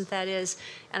important that is.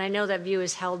 And I know that view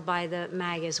is held by the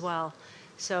MAG as well.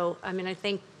 So, I mean, I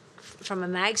think from a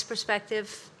MAG's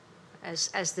perspective,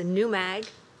 as the new MAG,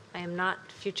 I am not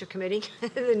future committee,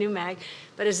 the new MAG,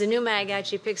 but as the new MAG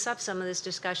actually picks up some of this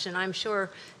discussion, I'm sure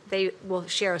they will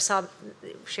share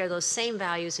those same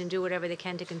values and do whatever they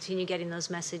can to continue getting those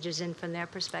messages in from their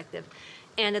perspective.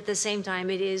 And at the same time,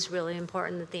 it is really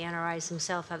important that the NRIs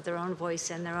themselves have their own voice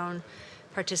and their own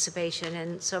participation.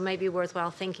 And so it may be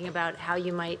worthwhile thinking about how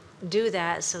you might do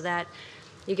that so that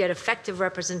you get effective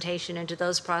representation into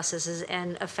those processes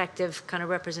and effective kind of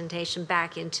representation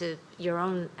back into your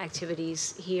own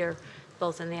activities here,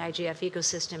 both in the IGF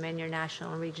ecosystem and your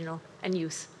national and regional and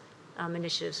youth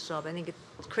initiatives as well. But I think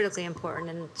it's critically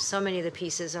important, and so many of the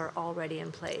pieces are already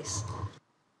in place.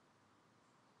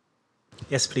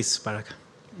 Yes, please, Barak.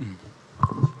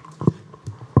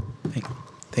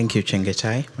 Thank you,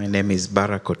 Chengetai. My name is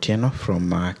Barak Otieno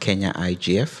from Kenya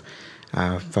IGF.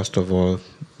 First of all,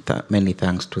 many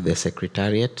thanks to the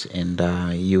Secretariat and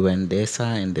UN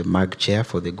DESA and the MAG Chair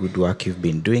for the good work you've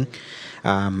been doing.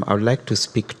 I would like to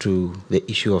speak to the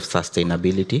issue of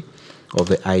sustainability. of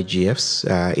the IGFs.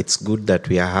 It's good that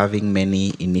we are having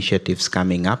many initiatives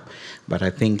coming up, but I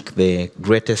think the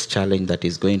greatest challenge that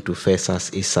is going to face us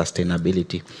is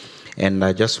sustainability. And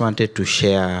I just wanted to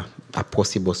share a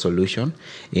possible solution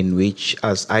in which,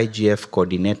 as IGF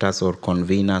coordinators or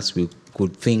conveners, we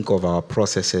could think of our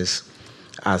processes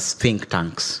as think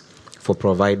tanks for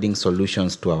providing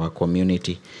solutions to our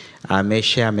community. I may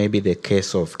share maybe the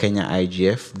case of Kenya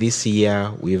IGF. This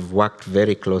year, we've worked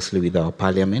very closely with our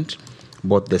parliament,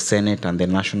 both the Senate and the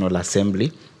National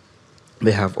Assembly.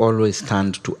 They have always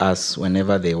turned to us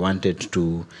whenever they wanted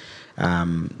to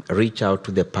reach out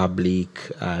to the public,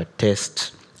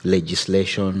 test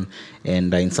legislation,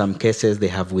 and in some cases they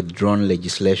have withdrawn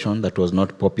legislation that was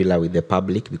not popular with the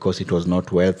public because it was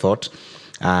not well thought.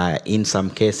 In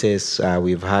some cases,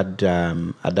 we've had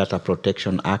a Data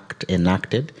Protection Act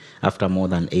enacted after more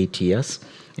than 8 years,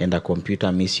 and a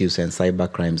Computer Misuse and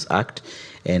Cyber Crimes Act.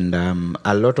 And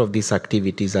a lot of these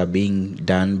activities are being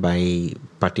done by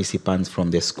participants from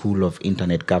the School of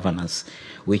Internet Governance,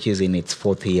 which is in its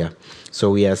 4th year. So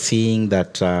we are seeing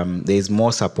that there is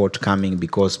more support coming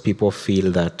because people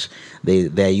feel that they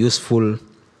are useful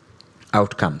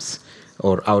outcomes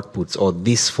or outputs, or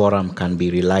this forum can be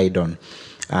relied on.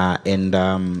 And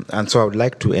so I would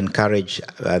like to encourage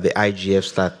the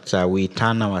IGFs that we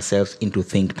turn ourselves into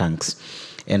think tanks.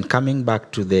 And coming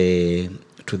back to the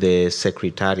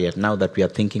Secretariat, now that we are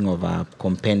thinking of a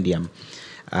compendium,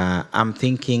 I'm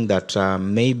thinking that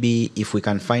maybe if we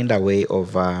can find a way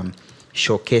of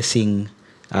showcasing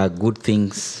good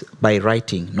things by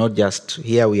writing, not just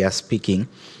here we are speaking,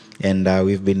 and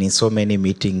we've been in so many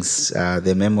meetings,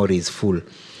 the memory is full.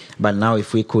 But now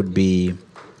if we could be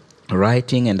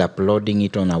writing and uploading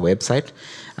it on our website,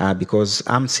 because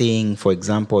I'm seeing, for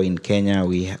example, in Kenya,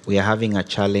 we are having a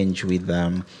challenge with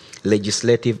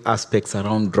legislative aspects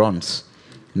around drones.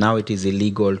 Now it is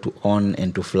illegal to own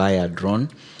and to fly a drone,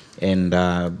 and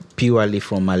purely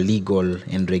from a legal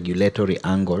and regulatory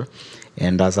angle.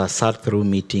 And as I sat through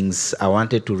meetings, I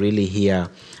wanted to really hear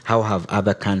how have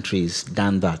other countries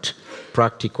done that,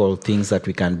 practical things that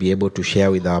we can be able to share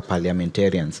with our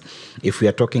parliamentarians. If we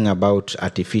are talking about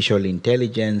artificial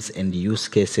intelligence and use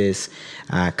cases,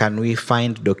 can we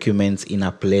find documents in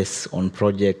a place on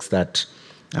projects that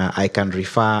I can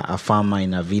refer a farmer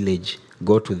in a village,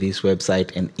 go to this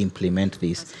website and implement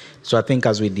this? So I think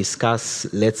as we discuss,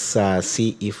 let's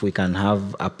see if we can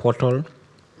have a portal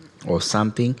or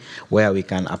something where we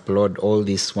can upload all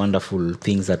these wonderful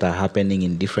things that are happening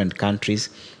in different countries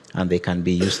and they can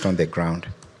be used on the ground.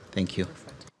 Thank you.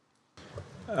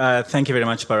 Thank you very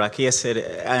much, Barak. Yes,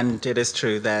 and it is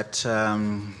true that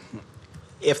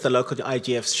if the local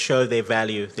IGFs show their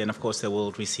value, then of course they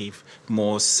will receive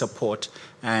more support.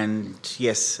 And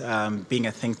yes, being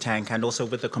a think tank and also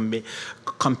with the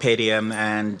compendium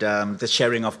and the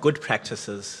sharing of good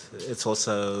practices, it's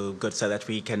also good so that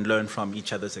we can learn from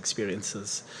each other's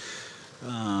experiences.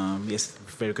 Yes,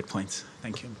 very good points.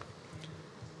 Thank you.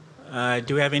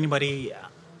 Do we have anybody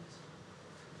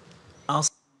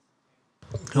else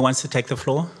who wants to take the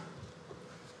floor?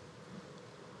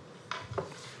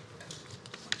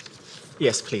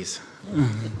 Yes, please.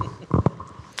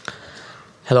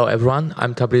 Hello, everyone.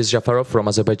 I'm Tabriz Jafarov from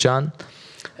Azerbaijan.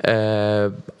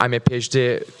 I'm a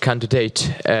PhD candidate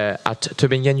at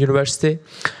Tübingen University,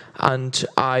 and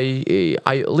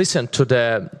I listened to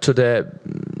the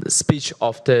speech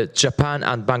of the Japan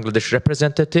and Bangladesh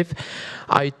representative.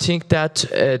 I think that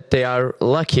they are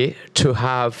lucky to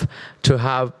have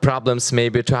problems,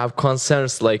 maybe to have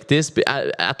concerns like this. But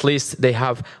at least they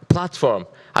have platform.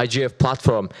 IGF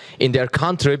platform in their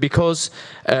country, because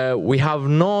we have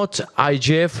not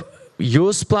IGF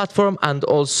use platform and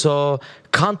also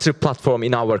country platform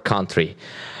in our country.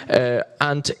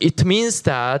 And it means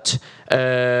that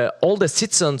all the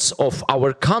citizens of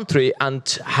our country and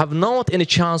have not any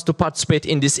chance to participate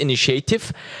in this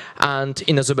initiative. And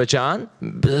in Azerbaijan,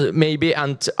 maybe,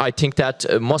 and I think that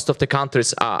most of the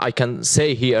countries, I can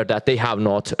say here that they have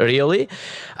not really.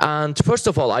 And first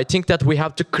of all, I think that we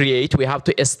have to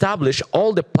establish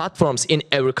all the platforms in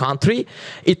every country.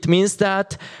 It means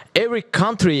that every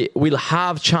country will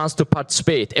have chance to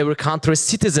participate. Every country's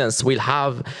citizens will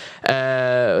have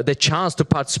the chance to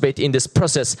participate in this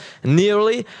process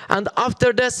nearly. And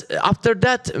after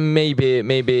that, maybe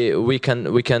we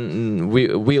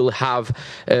will have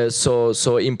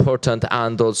so important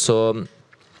and also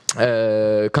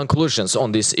conclusions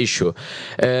on this issue.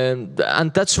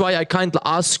 And that's why I kindly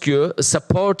ask you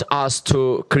support us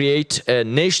to create a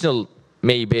national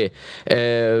maybe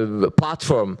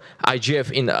platform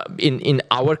IGF in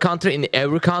our country, in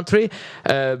every country.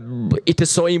 It is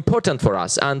so important for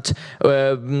us. And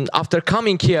after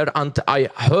coming here, and I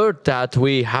heard that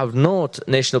we have not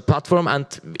national platform, and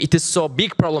it is so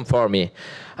big problem for me.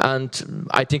 And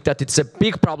I think that it's a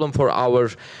big problem for our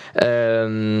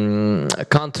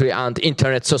country and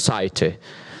internet society.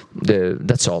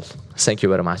 That's all. Thank you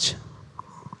very much.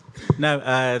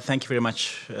 No, thank you very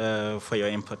much for your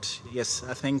input. Yes,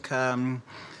 I think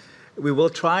we will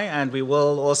try, and we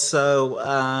will also,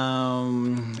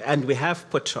 and we have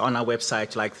put on our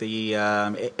website like the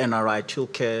NRI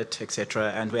toolkit,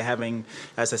 etc. And we're having,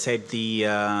 as I said, the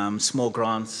small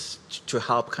grants to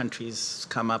help countries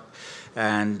come up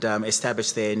and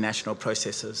establish their national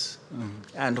processes.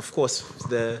 And of course,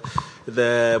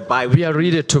 we are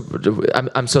ready to.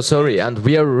 I'm so sorry, and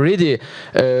we are ready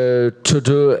to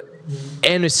do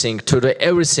anything, to do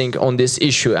everything on this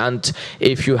issue. And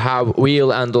if you have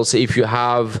will, and also if you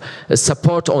have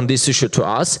support on this issue to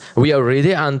us, we are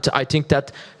ready. And I think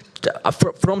that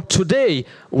from today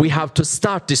we have to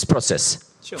start this process.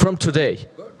 Sure. From today.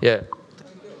 Yeah.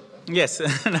 Yes.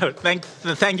 No.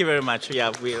 Thank you very much.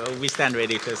 Yeah, we stand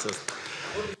ready to assist.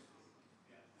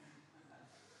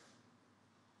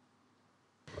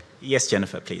 Yes,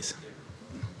 Jennifer, please.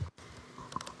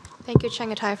 Thank you,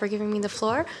 Changatai, for giving me the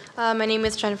floor. My name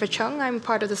is Jennifer Chung. I'm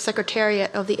part of the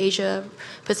Secretariat of the Asia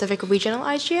Pacific Regional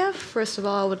IGF. First of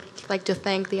all, I would like to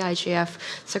thank the IGF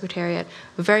Secretariat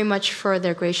very much for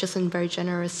their gracious and very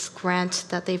generous grant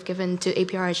that they've given to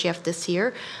APR IGF this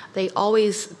year. They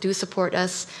always do support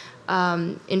us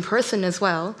in person as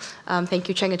well. Thank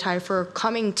you, Changatai, for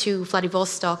coming to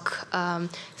Vladivostok,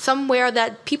 somewhere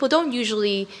that people don't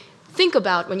usually think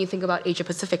about when you think about Asia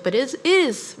Pacific, but it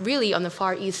is really on the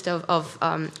far east of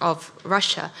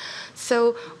Russia.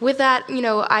 So with that,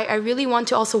 I really want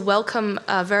to also welcome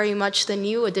very much the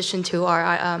new addition to our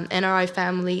NRI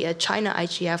family at China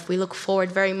IGF. We look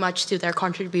forward very much to their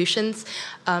contributions,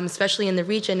 especially in the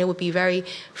region. It would be very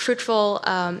fruitful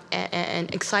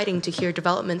and exciting to hear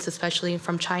developments, especially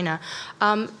from China.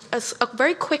 As a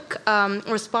very quick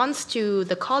response to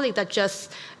the colleague that just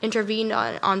intervened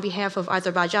on behalf of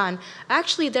Azerbaijan,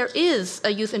 actually there is a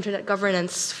Youth Internet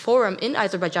Governance Forum in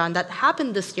Azerbaijan that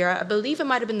happened this year. I believe it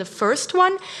might have been the first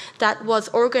one that was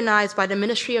organized by the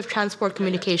Ministry of Transport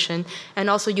Communication and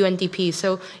also UNDP.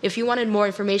 So if you wanted more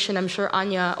information, I'm sure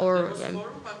Anya or... There was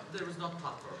forum, but there was not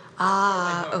platform.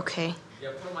 Ah, okay.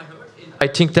 I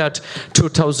think that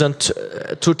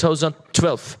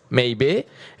 2012 maybe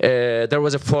there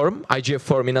was a forum, IGF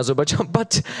forum in Azerbaijan,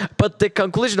 but the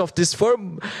conclusion of this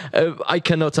forum, I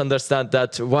cannot understand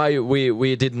that why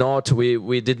we did not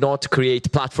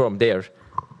create platform there.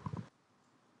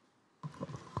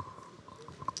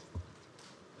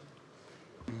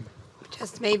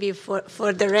 Just maybe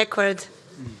for the record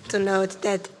to note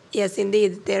that yes,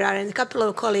 indeed there are, and a couple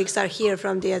of colleagues are here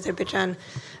from the Azerbaijan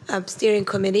steering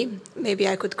committee. Maybe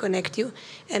I could connect you.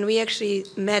 And we actually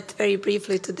met very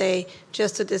briefly today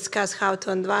just to discuss how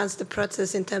to advance the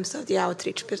process in terms of the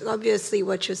outreach. Because obviously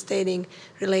what you're stating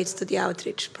relates to the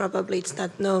outreach. Probably it's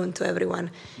not known to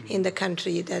everyone in the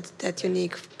country that that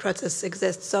unique process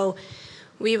exists. So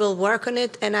we will work on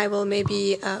it, and I will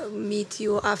maybe meet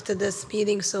you after this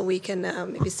meeting so we can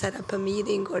maybe set up a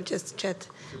meeting or just chat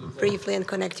briefly and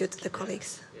connect you to the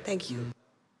colleagues. Thank you.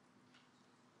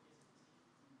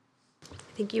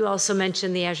 I think you also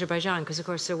mentioned the Azerbaijan, because of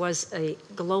course there was a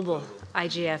global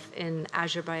IGF in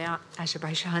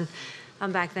Azerbaijan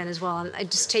back then as well. And I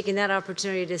just taking that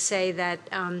opportunity to say that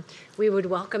we would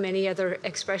welcome any other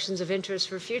expressions of interest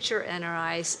for future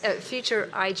NRIs, future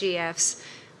IGFs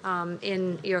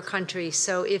in your country.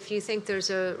 So if you think there's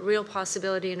a real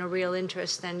possibility and a real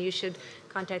interest, then you should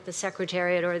contact the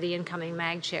Secretariat or the incoming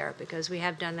MAG chair, because we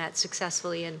have done that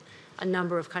successfully in a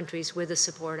number of countries with the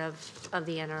support of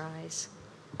the NRIs.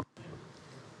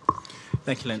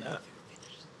 Thank you, Lynn.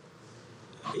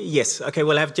 Yes, okay,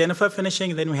 we'll have Jennifer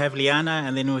finishing, then we have Liana,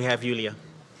 and then we have Yulia.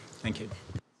 Thank you.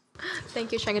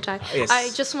 Thank you, Changatai. Yes.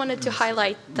 I just wanted to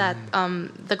highlight that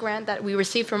the grant that we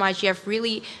received from IGF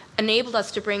really enabled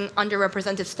us to bring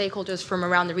underrepresented stakeholders from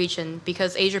around the region,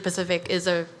 because Asia Pacific is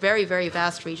a very, very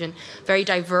vast region, very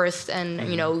diverse, and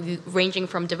ranging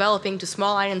from developing to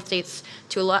small island states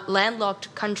to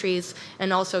landlocked countries,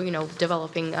 and also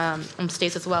developing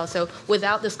states as well. So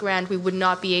without this grant, we would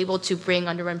not be able to bring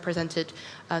underrepresented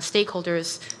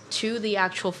stakeholders to the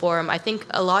actual forum. I think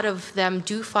a lot of them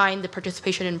do find the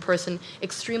participation in person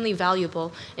extremely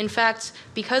valuable. In fact,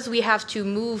 because we have to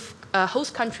move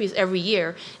host countries every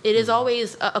year, it is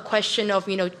always a question of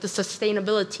the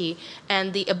sustainability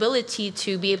and the ability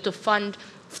to be able to fund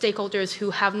stakeholders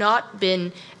who have not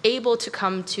been able to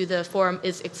come to the forum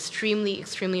is extremely,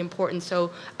 extremely important.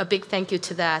 So a big thank you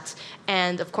to that.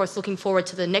 And of course, looking forward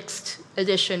to the next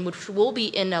edition, which will be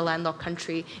in a landlocked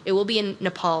country. It will be in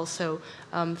Nepal. So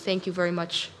thank you very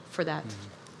much for that.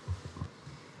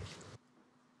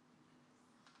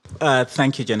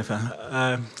 Thank you,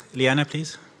 Jennifer. Liana,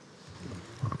 please.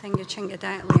 Thank you,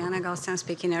 Chengetai. Liana Galstan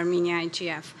speaking, Armenia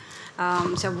IGF.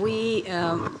 So we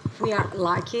are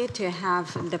lucky to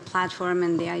have the platform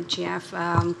and the IGF,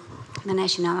 the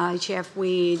national IGF.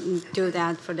 We do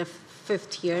that for the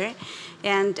 5th year.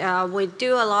 And we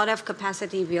do a lot of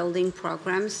capacity building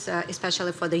programs,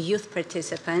 especially for the youth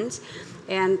participants.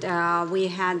 And we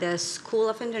had the School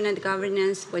of Internet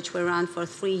Governance, which we ran for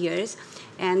 3 years.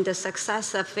 And the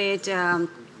success of it,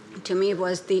 to me,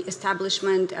 was the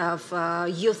establishment of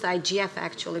Youth IGF,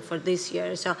 actually, for this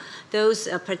year. So those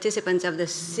participants of the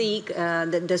SIG,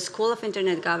 the School of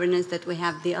Internet Governance that we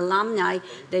have, the alumni,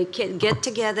 they get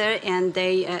together and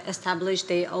they establish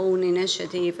their own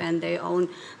initiative and their own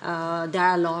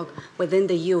dialogue within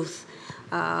the youth.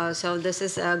 So this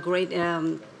is a great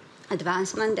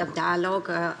advancement of dialogue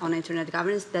on internet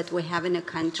governance that we have in a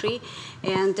country.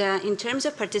 And in terms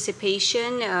of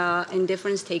participation in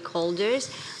different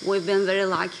stakeholders, we've been very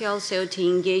lucky also to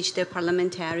engage the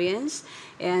parliamentarians,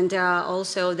 and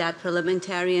also that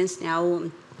parliamentarians now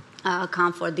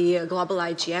come for the global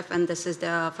IGF, and this is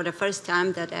for the first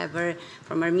time that ever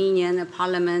from Armenian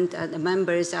parliament the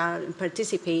members are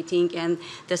participating, and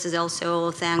this is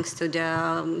also thanks to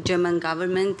the German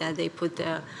government that they put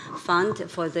the fund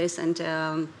for this and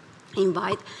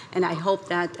invite, and I hope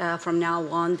that from now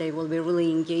on they will be really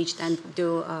engaged and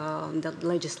do the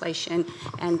legislation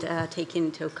and take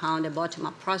into account the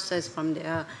bottom-up process from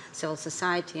the civil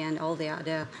society and all the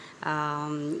other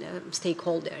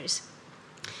stakeholders.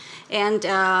 And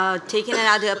taking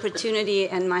another opportunity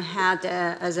in my hat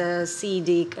as a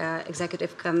CEDIC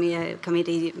executive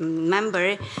committee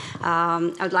member,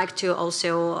 I would like to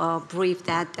also brief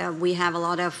that we have a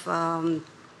lot of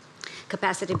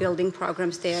capacity building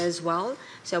programs there as well.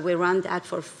 So we run that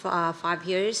for 5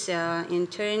 years in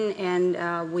turn,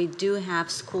 and we do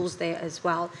have schools there as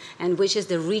well, and which is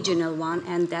the regional one,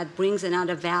 and that brings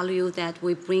another value that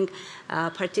we bring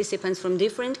participants from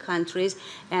different countries,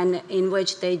 and in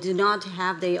which they do not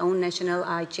have their own national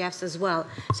IGFs as well.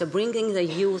 So bringing the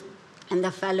youth and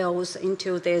the fellows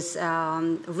into this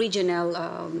regional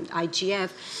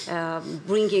IGF,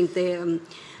 bringing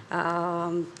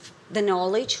the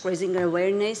knowledge, raising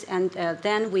awareness, and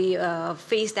then we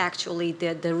faced actually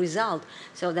the result,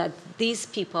 so that these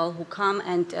people who come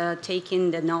and take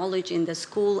in the knowledge in the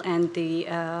school and the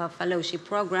fellowship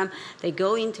program, they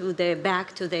go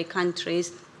back to their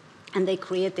countries and they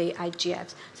create the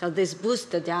IGFs. So this boosts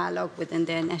the dialogue within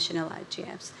the national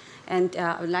IGFs. And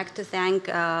I would like to thank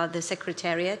the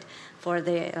Secretariat for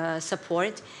the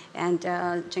support. And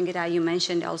Chengetai, you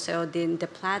mentioned also the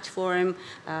platform,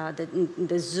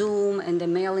 the Zoom and the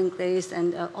mailing list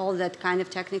and all that kind of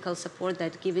technical support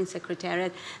that giving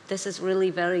Secretariat. This is really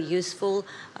very useful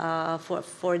for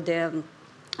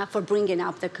bringing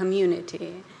up the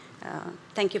community.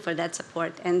 Thank you for that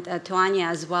support. And to Anya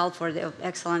as well for the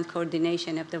excellent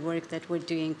coordination of the work that we're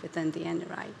doing within the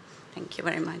NRI. Thank you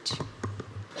very much.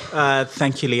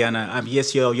 Thank you, Liana.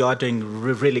 Yes, you are doing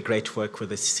really great work with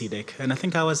the CEDIC. And I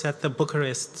think I was at the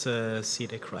Bucharest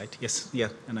CEDIC, right? Yes, yeah,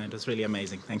 and it was really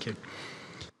amazing. Thank you.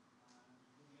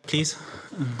 Please.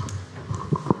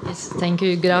 Yes, thank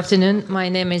you. Good afternoon. My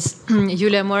name is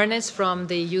Julia Moranes from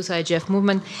the Youth IGF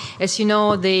movement. As you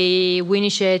know, we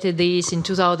initiated this in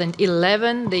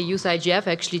 2011, the Youth IGF,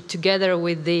 actually together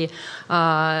with the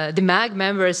MAG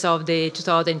members of the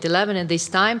 2011 at this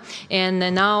time. And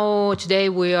now today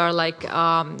we are like,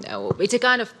 it's a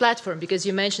kind of platform, because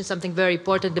you mentioned something very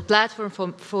important, the platform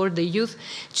for the youth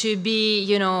to be,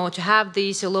 to have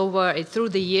this all over through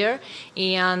the year.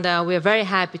 And we are very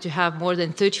happy to have more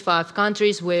than 35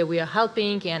 countries where we are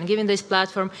helping and giving this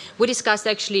platform. We discussed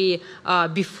actually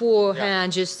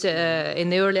beforehand, just in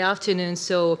the early afternoon,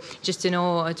 so just to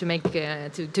know,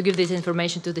 to give this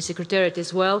information to the Secretariat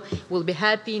as well. We'll be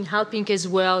happy in helping as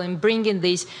well in bringing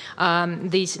this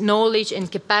knowledge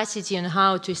and capacity on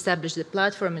how to establish the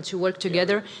platform and to work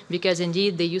together, because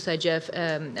indeed the Youth IGF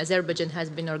Azerbaijan has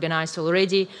been organized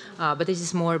already, but this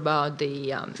is more about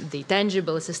the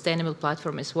tangible, sustainable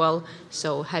platform as well.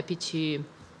 So happy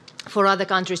for other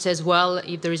countries as well,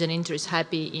 if there is an interest,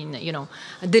 happy in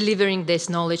delivering this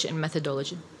knowledge and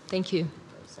methodology. Thank you.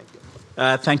 Thank you.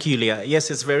 Thank you, Leah.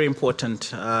 Yes, it's very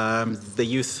important. The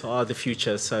youth are the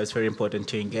future, so it's very important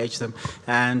to engage them.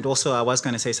 And also, I was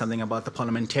going to say something about the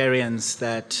parliamentarians,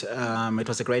 that it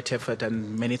was a great effort,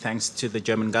 and many thanks to the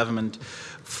German government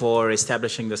for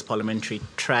establishing this parliamentary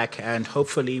track. And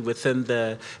hopefully, within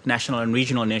the national and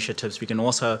regional initiatives, we can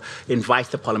also invite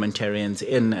the parliamentarians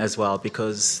in as well,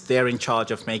 because they're in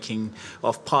charge of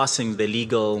passing the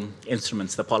legal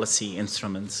instruments, the policy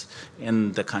instruments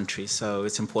in the country. So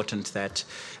it's important that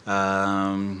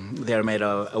they're made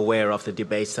aware of the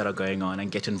debates that are going on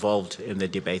and get involved in the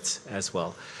debates as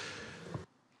well.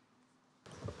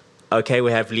 Okay,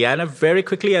 we have Liana very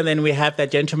quickly, and then we have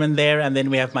that gentleman there, and then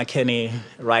we have Makeni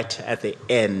right at the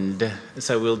end.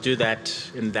 So we'll do that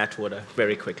in that order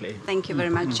very quickly. Thank you very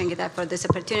much, Chengita, for this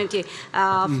opportunity.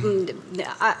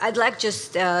 I'd like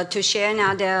just to share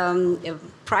now the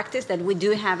practice that we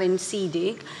do have in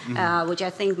CD, which I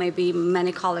think maybe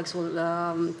many colleagues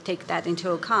will take that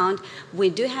into account. We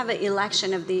do have an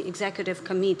election of the executive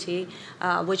committee,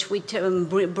 which we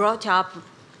brought up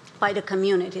by the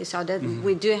community, so that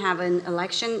we do have an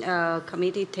election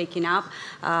committee taken up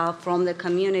from the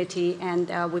community, and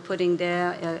we're putting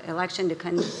the election, the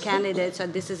candidates. So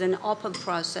this is an open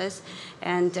process,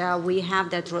 and we have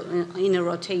that in a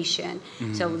rotation.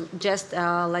 So just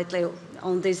lately,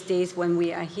 on these days when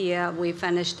we are here, we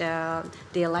finished the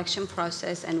election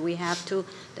process, and we have two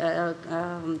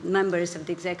members of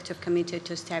the executive committee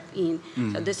to step in.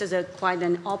 So this is quite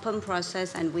an open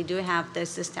process, and we do have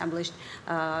this established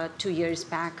 2 years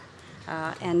back.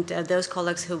 And those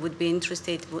colleagues who would be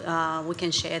interested, we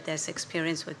can share this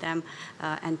experience with them,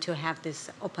 and to have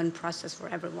this open process for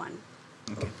everyone.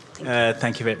 Okay.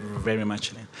 Thank you very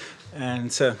much, Elaine.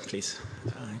 And sir, please.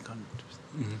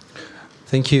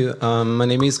 Thank you. My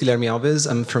name is Guilherme Alves.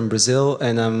 I'm from Brazil,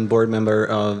 and I'm board member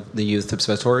of the Youth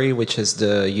Observatory, which is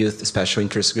the Youth Special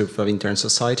Interest Group of Intern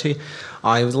Society.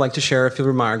 I would like to share a few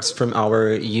remarks from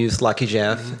our Youth Like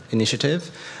IGF initiative.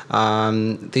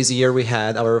 This year we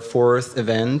had our 4th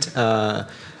event.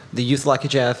 The Youth Like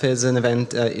IGF is an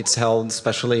event, it's held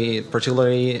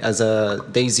particularly as a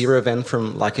Day Zero event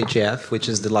from Like IGF, which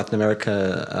is the Latin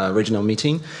America regional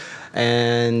meeting.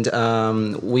 And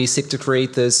we seek to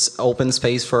create this open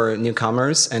space for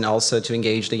newcomers and also to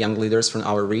engage the young leaders from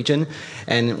our region.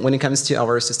 And when it comes to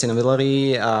our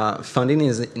sustainability, funding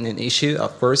is an issue,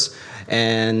 of course,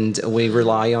 and we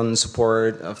rely on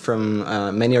support from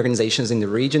many organizations in the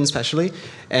region, especially.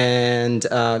 And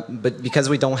but because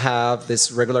we don't have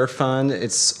this regular fund,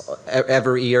 it's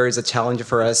every year is a challenge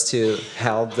for us to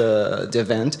hold the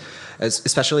event.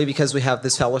 Especially because we have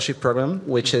this fellowship program,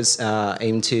 which is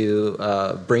aimed to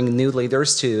bring new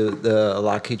leaders to the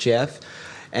LAC IGF.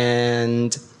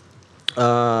 And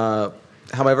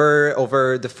however,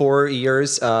 over the 4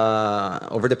 years,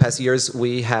 over the past years,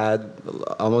 we had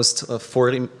almost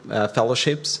 40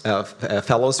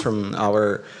 fellows from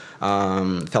our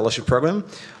fellowship program,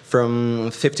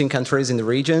 from 15 countries in the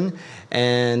region,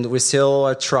 and we still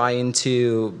are trying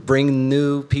to bring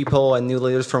new people and new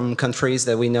leaders from countries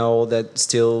that we know that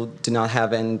still do not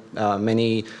have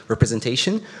many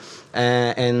representation.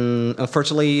 And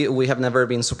unfortunately, we have never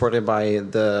been supported by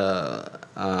the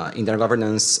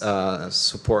Intergovernance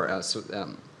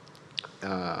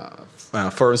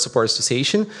Foreign Support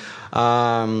Association.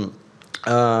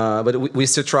 But we're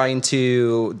still trying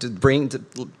to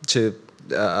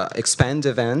expand the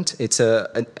event. It's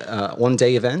a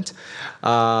one-day event,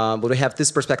 but we have this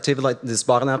perspective, like this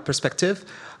bottom-up perspective,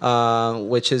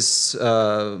 which is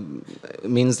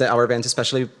means that our event,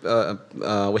 especially,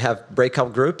 we have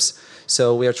breakout groups.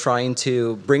 So we are trying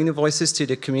to bring new voices to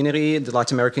the community, the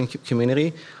Latin American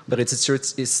community, but it's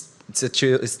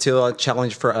still a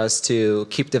challenge for us to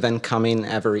keep the event coming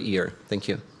every year. Thank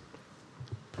you.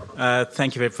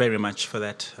 Thank you very much for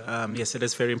that. Yes, it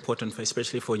is very important,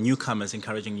 especially for newcomers,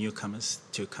 encouraging newcomers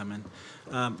to come in.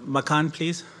 Makan,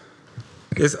 please.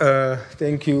 Yes,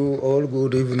 thank you all.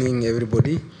 Good evening,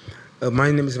 everybody. My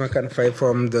name is Makan Fai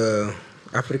from the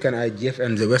African IGF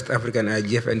and the West African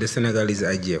IGF and the Senegalese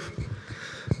IGF.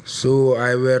 So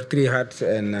I wear 3 hats,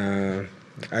 and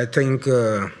I thank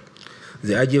the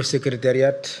IGF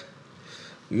Secretariat,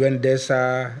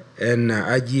 UNDESA, and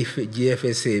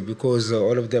GFSA, because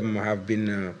all of them have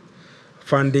been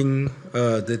funding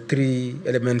the 3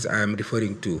 elements I am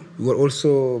referring to. We were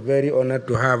also very honored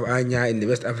to have Anya in the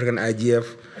West African IGF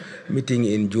meeting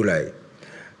in July.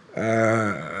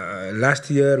 Last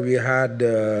year we had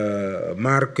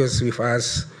Marcus with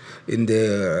us in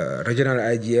the regional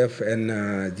IGF, and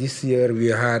this year we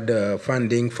had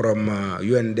funding from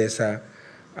UNDESA,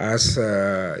 as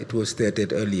it was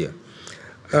stated earlier.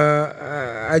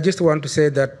 I just want to say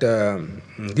that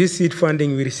this seed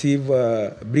funding we receive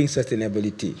brings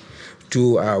sustainability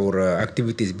to our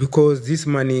activities, because this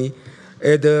money,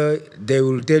 either they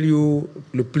will tell you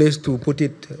the place to put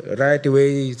it right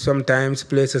away, sometimes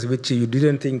places which you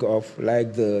didn't think of,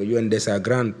 like the UNDESA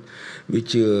grant,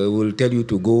 which will tell you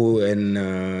to go and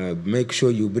make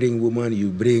sure you bring women, you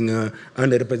bring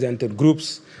underrepresented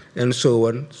groups, and so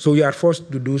on. So we are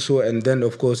forced to do so, and then,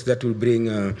 of course, that will bring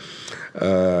a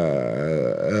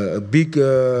big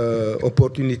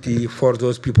opportunity for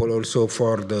those people, also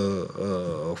for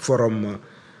the forum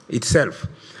itself.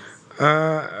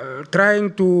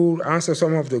 Trying to answer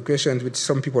some of the questions which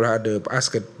some people had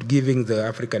asked, giving the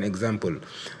African example.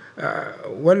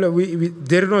 Well,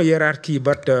 there is no hierarchy,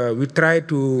 but we try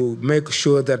to make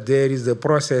sure that there is the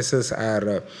processes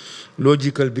are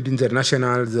logical between the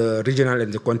national, the regional,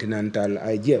 and the continental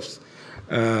IGFs.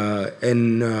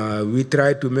 And we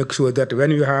try to make sure that when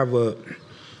you have a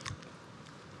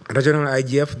regional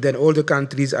IGF, then all the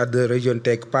countries at the region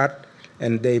take part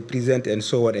and they present and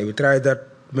so on. And we try that,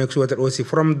 make sure that also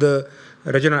from the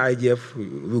regional IGF,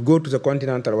 we go to the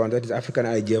continental one, that is African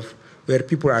IGF, where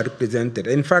people are represented.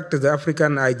 In fact, the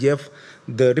African IGF,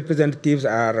 the representatives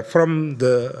are from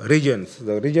the regions.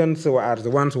 The regions are the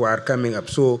ones who are coming up.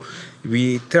 So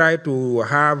we try to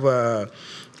have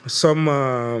some,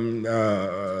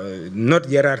 not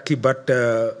hierarchy, but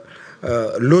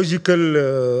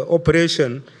logical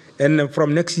operation. And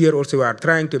from next year also, we are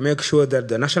trying to make sure that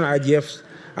the national IGFs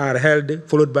are held,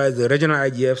 followed by the regional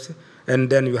IGFs, and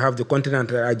then you have the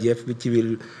continental IGF, which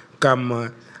will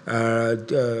come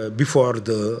before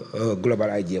the global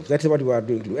IGF. That's what we are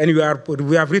doing. And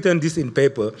we have written this in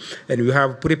paper, and we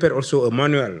have prepared also a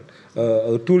manual,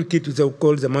 a toolkit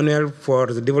called the Manual for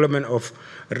the Development of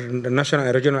National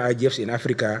and Regional IGFs in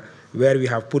Africa, where we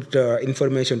have put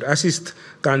information to assist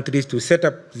countries to set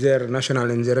up their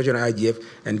national and their regional IGF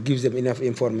and gives them enough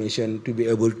information to be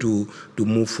able to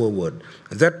move forward.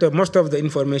 That most of the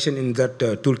information in that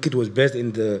toolkit was based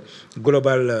in the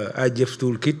global IGF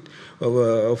toolkit,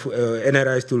 of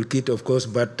NRI's toolkit, of course,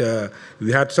 but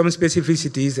we had some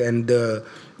specificities, and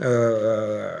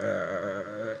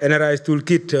NRI's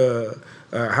toolkit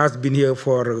has been here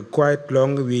for quite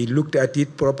long. We looked at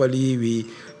it properly, we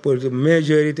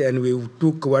measured it, and we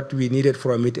took what we needed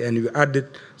from it, and we added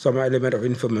some element of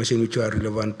information which are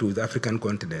relevant to the African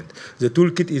continent. The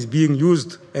toolkit is being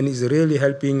used and is really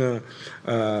helping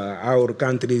our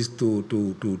countries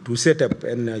to set up.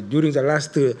 And during the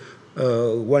last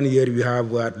 1 year, we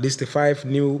have at least 5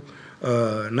 new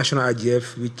national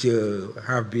IGF which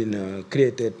have been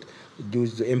created due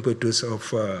to the impetus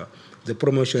of the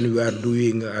promotion we are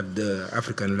doing at the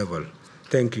African level.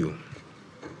 Thank you.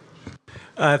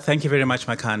 Thank you very much,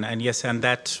 Makan. And yes, and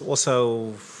that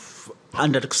also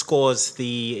underscores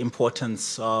the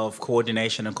importance of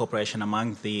coordination and cooperation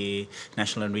among the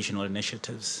national and regional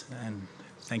initiatives. And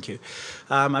thank you.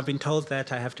 I've been told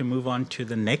that I have to move on to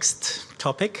the next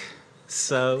topic.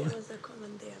 So, There was a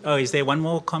comment there. Oh, is there one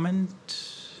more comment?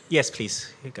 Yes,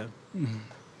 please. Here you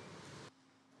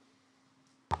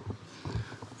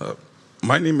go.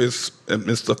 My name is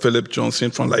Mr. Philip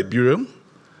Johnson from Liberia.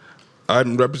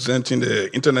 I'm representing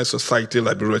the Internet Society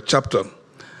Liberia chapter.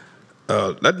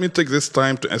 Let me take this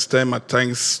time to extend my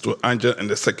thanks to Angel and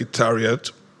the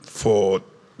Secretariat for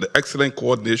the excellent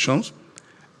coordinations,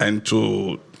 and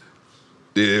to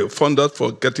the funders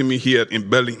for getting me here in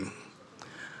Berlin.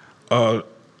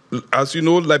 As you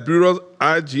know, Liberia's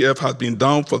IGF has been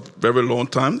down for a very long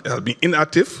time. It has been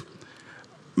inactive.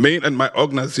 Me and my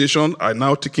organization are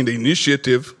now taking the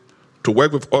initiative to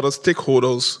work with other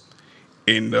stakeholders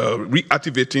in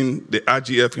reactivating the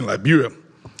IGF in Liberia.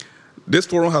 This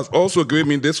forum has also given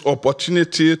me this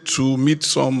opportunity to meet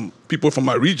some people from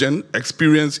my region,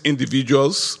 experienced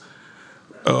individuals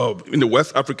in the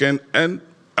West African and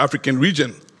African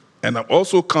region. And I'm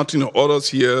also counting on others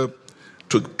here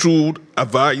to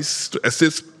advise, to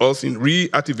assist us in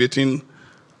reactivating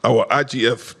our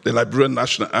IGF, the Liberian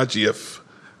National IGF.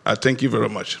 Thank you very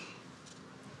much.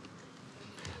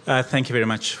 Thank you very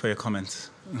much for your comments.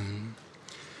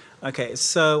 Okay,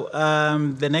 so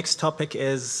the next topic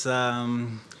is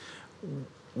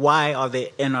why are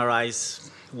the NRIs,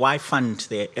 why fund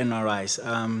the NRIs?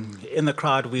 In the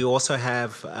crowd, we also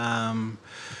have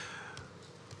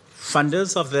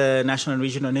funders of the national and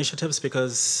regional initiatives,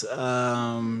 because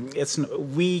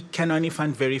we can only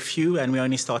fund very few, and we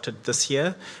only started this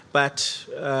year, but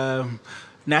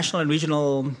national and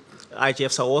regional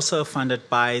IGFs are also funded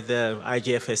by the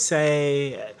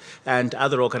IGFSA and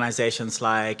other organizations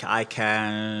like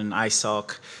ICANN,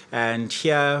 ISOC, and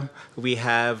here we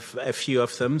have a few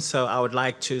of them. So I would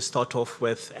like to start off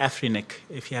with Afrinic,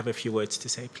 if you have a few words to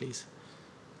say, please.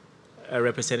 A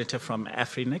representative from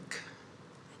Afrinic.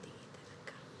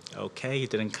 Okay, he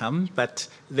didn't come, but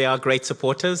they are great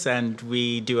supporters, and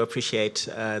we do appreciate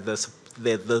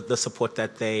the support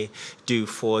that they do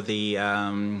for the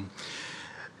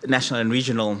national and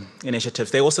regional initiatives.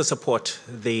 They also support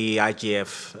the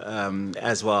IGF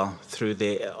as well through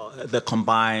the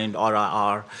combined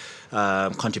RRR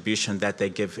contribution that they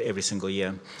give every single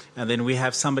year. And then we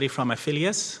have somebody from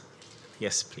Affiliates.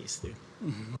 Yes, please do.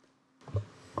 Mm-hmm.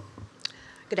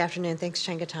 Good afternoon. Thanks,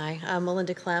 Chengetai. I'm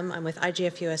Melinda Clem. I'm with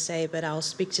IGF USA, but I'll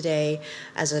speak today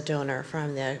as a donor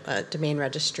from the domain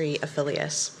registry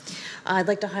Affiliates. I'd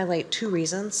like to highlight two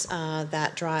reasons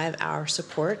that drive our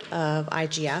support of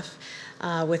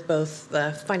IGF with both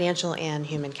the financial and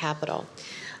human capital.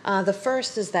 The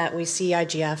first is that we see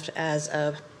IGF as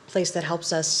a place that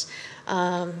helps us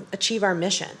achieve our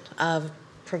mission of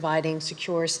providing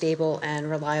secure, stable, and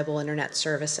reliable internet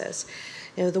services.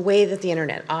 You know, the way that the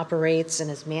internet operates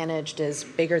and is managed is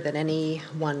bigger than any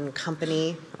one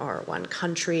company or one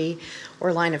country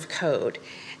or line of code.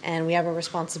 And we have a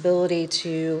responsibility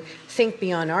to think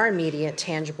beyond our immediate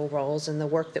tangible roles in the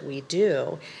work that we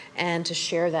do and to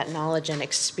share that knowledge and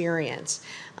experience.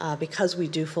 Because we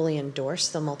do fully endorse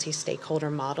the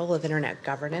multi-stakeholder model of internet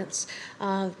governance,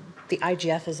 the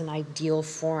IGF is an ideal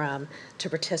forum to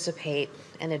participate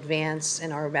and advance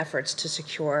in our efforts to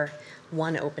secure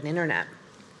one open internet.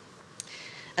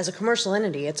 As a commercial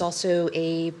entity, it's also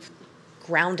a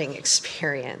grounding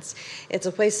experience. It's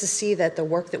a place to see that the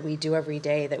work that we do every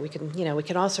day, that we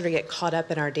can all sort of get caught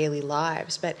up in our daily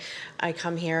lives. But I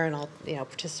come here and I'll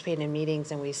participate in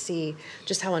meetings, and we see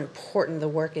just how important the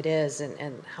work it is,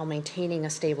 and how maintaining a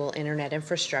stable internet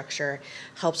infrastructure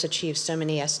helps achieve so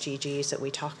many SDGs that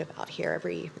we talk about here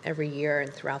every year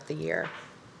and throughout the year.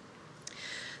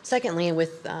 Secondly,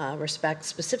 with respect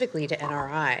specifically to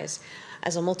NRIs,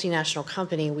 as a multinational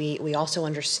company, we also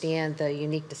understand the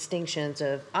unique distinctions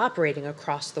of operating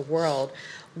across the world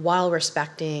while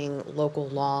respecting local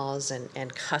laws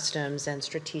and customs and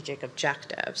strategic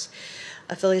objectives.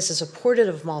 Affiliates is supportive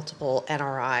of multiple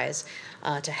NRIs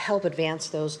to help advance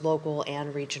those local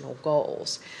and regional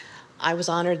goals. I was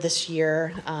honored this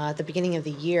year, at the beginning of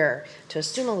the year, to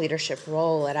assume a leadership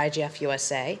role at IGF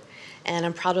USA, and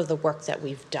I'm proud of the work that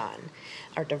we've done,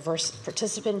 our diverse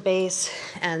participant base,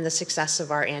 and the success of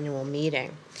our annual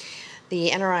meeting. The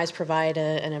NRIs provide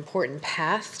an important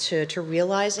path to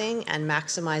realizing and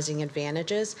maximizing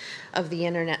advantages of the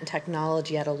internet and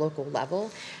technology at a local level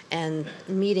and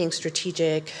meeting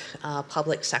strategic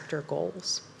public sector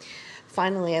goals.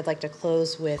 Finally, I'd like to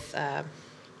close with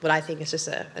what I think is just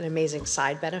an amazing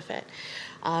side benefit.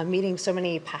 Meeting so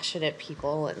many passionate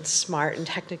people and smart and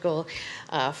technical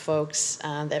folks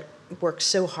that work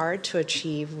so hard to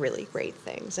achieve really great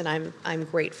things, and I'm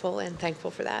grateful and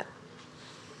thankful for that.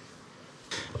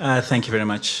 Thank you very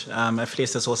much.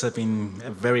 Affiliates has also been a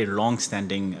very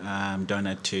long-standing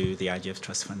donor to the IGF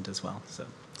Trust Fund as well, so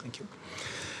thank you.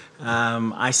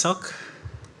 ISOC?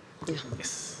 Yeah.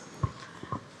 Yes.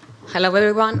 Hello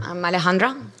everyone, I'm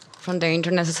Alejandra from the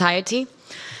Internet Society.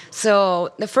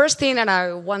 So the first thing that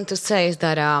I want to say is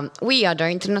that we at the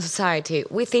Internet Society,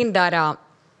 we think that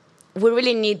we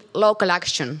really need local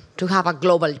action to have a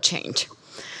global change.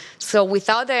 So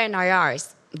without the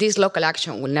NRIs, this local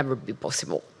action will never be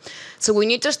possible. So we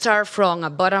need to start from a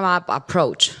bottom-up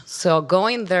approach. So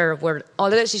going there where all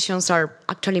the decisions are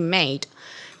actually made,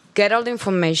 get all the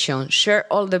information, share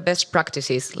all the best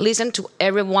practices, listen to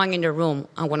everyone in the room.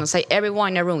 And when I say everyone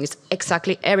in the room, it's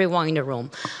exactly everyone in the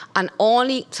room. And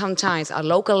only sometimes at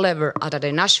local level, at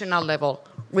the national level,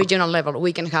 regional level,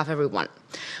 we can have everyone.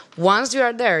 Once you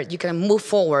are there, you can move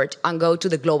forward and go to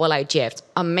the global IGF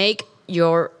and make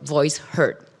your voice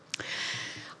heard.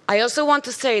 I also want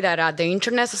to say that at the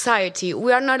Internet Society,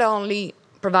 we are not only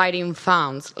providing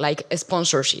funds like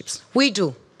sponsorships. We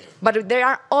do. But there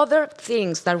are other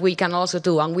things that we can also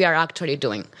do, and we are actually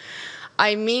doing.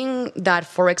 I mean that,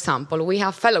 for example, we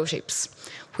have fellowships.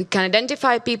 We can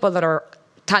identify people that are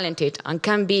talented and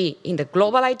can be in the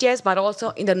global IGFs, but also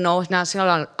in the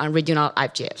national and regional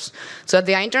IGFs. So at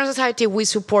the Internet Society, we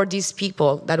support these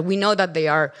people that we know that they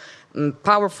are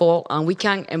powerful, and we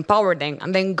can empower them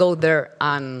and then go there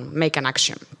and make an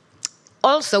action.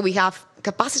 Also, we have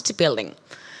capacity building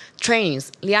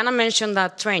trainings. Liana mentioned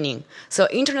that training. So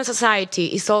Internet Society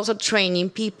is also training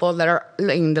people that are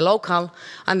in the local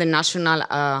and the national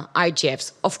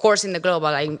IGFs. Of course, in the global,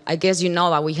 I guess you know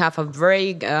that we have a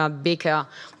very big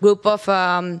group of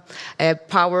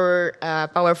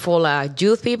powerful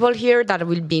youth people here that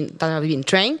have been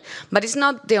trained. But it's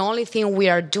not the only thing we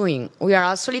are doing. We are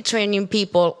actually training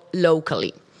people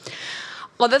locally.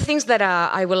 Other things that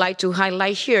I would like to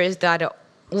highlight here is that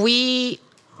we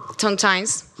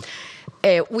sometimes,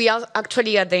 we are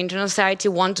actually at the Internet Society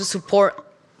want to support,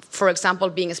 for example,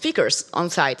 being speakers on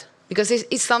site, because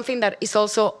it's something that is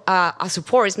also a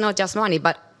support. It's not just money,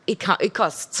 but it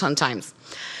costs sometimes.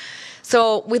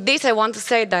 So with this, I want to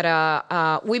say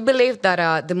that we believe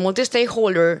that the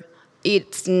multi-stakeholder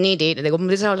it's needed, the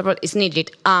multi-stakeholder is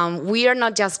needed. We are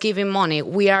not just giving money,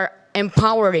 we are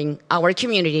empowering our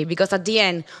community, because at the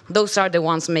end, those are the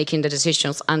ones making the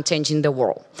decisions and changing the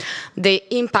world. The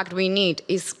impact we need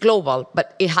is global,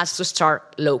 but it has to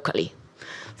start locally.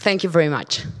 Thank you very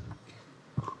much.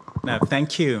 No,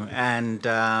 thank you. And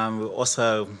we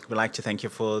also would like to thank you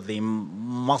for the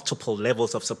multiple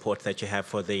levels of support that you have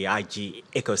for the IG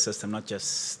ecosystem, not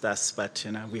just us, but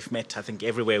we've met, I think,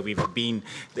 everywhere we've been.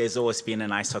 There's always been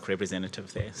an ISOC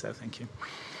representative there, so thank you.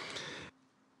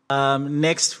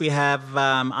 Next, we have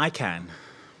ICANN.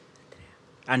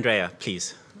 Andrea,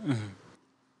 please.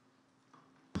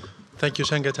 Thank you,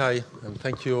 Chengetai, and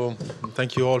thank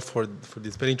you all for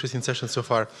this very interesting session so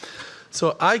far.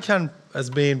 So ICANN has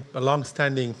been a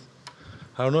long-standing,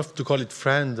 I don't know if to call it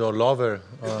friend or lover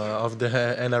of the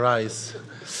NRIs,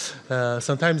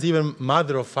 sometimes even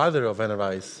mother or father of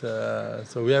NRIs.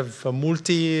 So we have a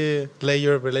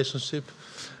multi-layer relationship.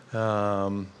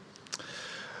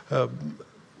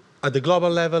 At the global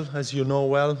level, as you know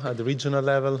well, at the regional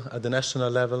level, at the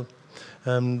national level.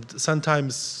 And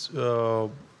sometimes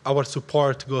our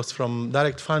support goes from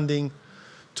direct funding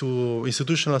to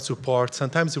institutional support.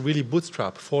 Sometimes we really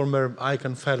bootstrap. Former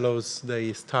ICANN fellows,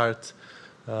 they start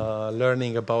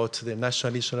learning about the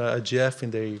national IGF in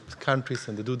their countries,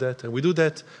 and they do that. And we do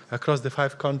that across the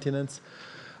 5 continents.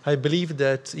 I believe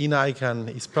that in ICANN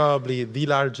is probably the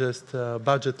largest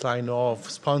budget line of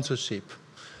sponsorship.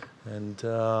 And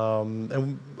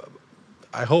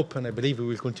I hope and I believe we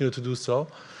will continue to do so.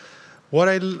 What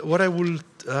I will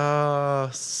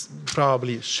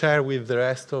probably share with the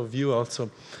rest of you also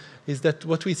is that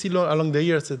what we see along the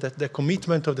years is that the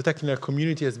commitment of the technical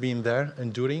community has been there,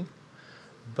 enduring.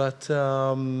 But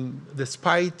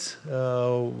despite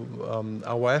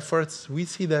our efforts, we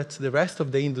see that the rest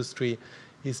of the industry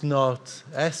is not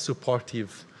as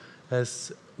supportive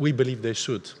as we believe they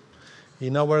should.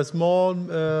 In our small,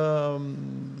 well,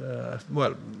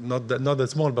 not that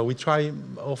small, but we try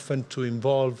often to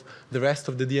involve the rest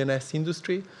of the DNS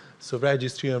industry, so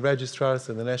registry and registrars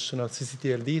and the national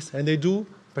CCTLDs, and they do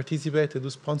participate, they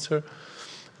do sponsor.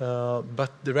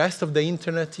 But the rest of the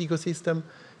internet ecosystem,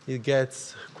 it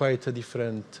gets quite a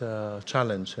different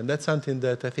challenge. And that's something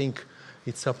that I think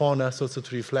it's upon us also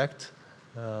to reflect,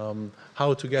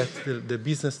 how to get the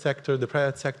business sector, the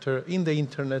private sector in the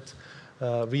internet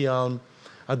realm,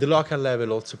 at the local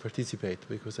level also participate,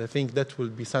 because I think that will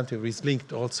be something that is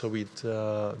linked also with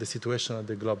the situation at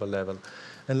the global level.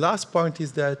 And last point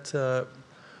is that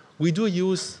we do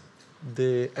use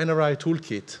the NRI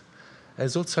toolkit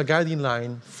as also a guiding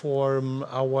line for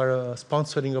our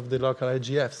sponsoring of the local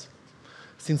IGFs.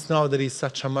 Since now there is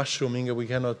such a mushrooming, we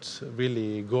cannot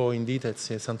really go in detail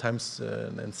sometimes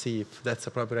and see if that's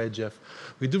a proper IGF.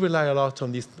 We do rely a lot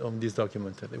on this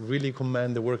document. I really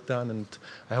commend the work done, and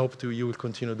I hope you will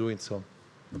continue doing so.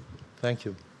 Thank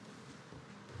you.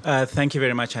 Thank you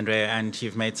very much, Andrea, and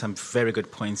you've made some very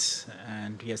good points.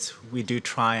 And yes, we do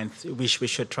try, and we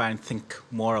should try and think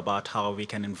more about how we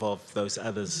can involve those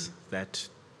others that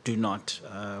do not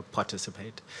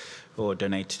participate or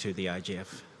donate to the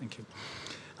IGF. Thank you.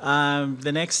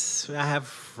 The next, I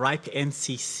have RIPE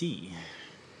NCC.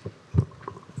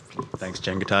 Thanks,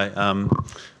 Chengetai.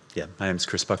 Yeah, my name's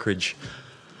Chris Buckridge.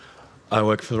 I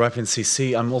work for the RIPE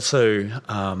NCC. I'm also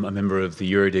a member of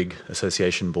the Eurodig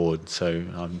Association Board, so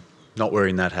I'm not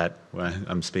wearing that hat when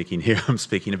I'm speaking here. I'm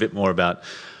speaking a bit more about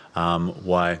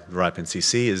why the RIPE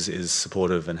NCC is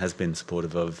supportive and has been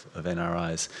supportive of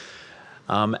NRIs.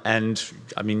 And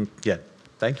I mean, yeah,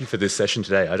 thank you for this session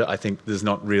today. I think there's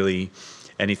not really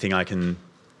anything I can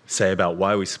say about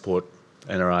why we support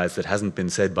NRIs that hasn't been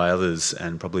said by others,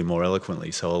 and probably more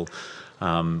eloquently. So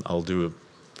I'll do a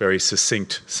very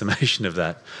succinct summation of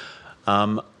that.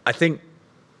 I think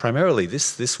primarily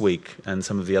this week and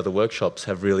some of the other workshops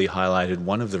have really highlighted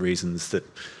one of the reasons that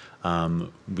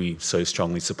we so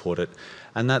strongly support it,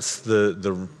 and that's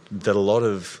that a lot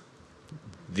of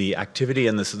the activity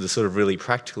and the sort of really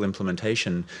practical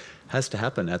implementation has to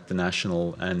happen at the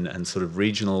national and sort of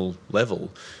regional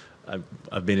level.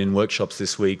 I've been in workshops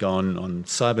this week on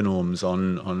cyber norms,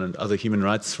 on other human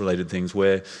rights related things,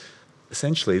 where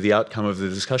essentially the outcome of the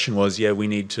discussion was, yeah, we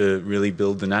need to really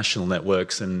build the national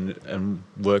networks and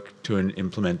work to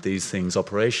implement these things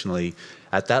operationally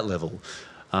at that level.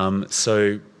 And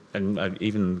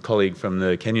even a colleague from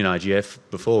the Kenyan IGF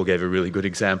before gave a really good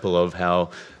example of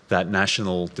how that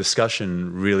national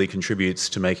discussion really contributes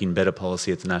to making better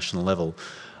policy at the national level.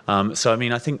 So, I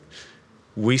mean, I think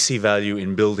we see value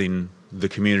in building the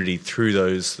community through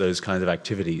those kinds of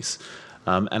activities.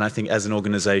 And I think as an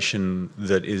organisation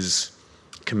that is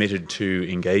committed to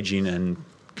engaging and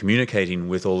communicating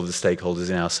with all of the stakeholders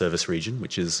in our service region,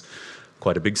 which is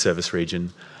quite a big service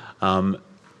region,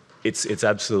 it's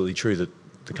absolutely true that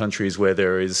the countries where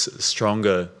there is a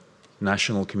stronger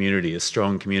national community, a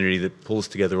strong community that pulls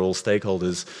together all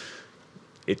stakeholders,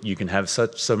 you can have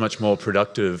so much more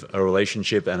productive a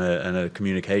relationship and a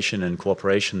communication and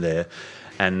cooperation there,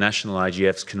 and national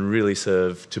IGFs can really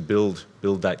serve to build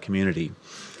that community.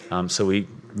 So we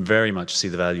very much see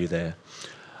the value there.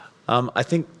 I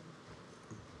think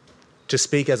to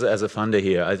speak as a funder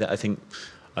here, I think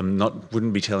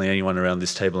wouldn't be telling anyone around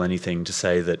this table anything to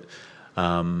say that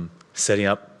setting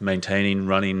up, maintaining,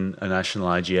 running a national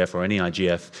IGF or any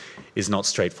IGF is not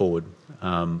straightforward.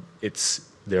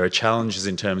 There are challenges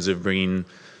in terms of bringing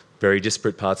very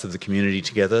disparate parts of the community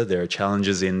together. There are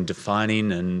challenges in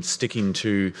defining and sticking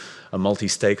to a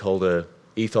multi-stakeholder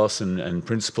ethos and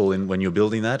principle when you're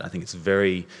building that. I think it's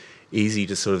very easy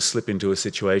to sort of slip into a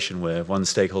situation where one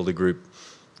stakeholder group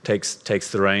takes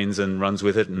the reins and runs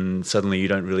with it, and suddenly you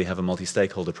don't really have a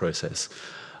multi-stakeholder process.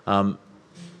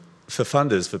 For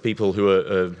funders, for people who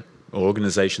are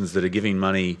organisations that are giving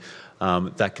money,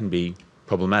 that can be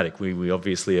problematic. We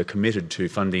obviously are committed to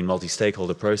funding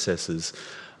multi-stakeholder processes,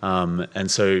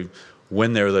 and so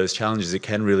when there are those challenges, it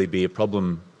can really be a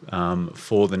problem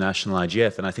for the national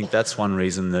IGF. And I think that's one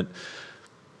reason that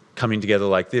coming together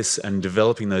like this and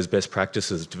developing those best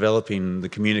practices, developing the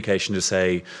communication to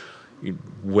say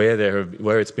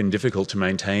where it's been difficult to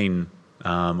maintain,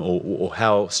 or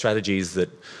how strategies that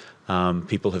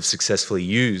people have successfully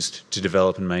used to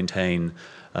develop and maintain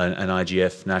an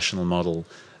IGF national model.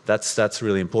 That's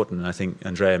really important. And I think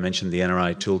Andrea mentioned the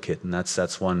NRI toolkit, and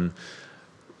that's one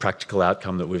practical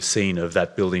outcome that we've seen of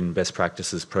that building best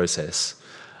practices process.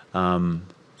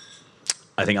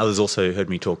 I think others also heard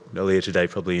me talk earlier today,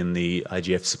 probably in the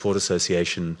IGF Support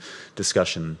Association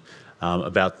discussion,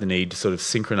 about the need to sort of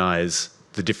synchronise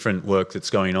the different work that's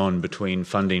going on between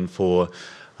funding for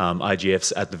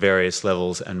IGFs at the various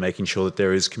levels and making sure that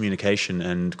there is communication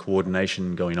and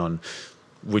coordination going on,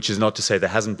 which is not to say there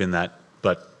hasn't been that,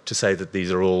 but to say that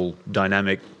these are all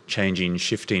dynamic, changing,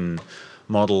 shifting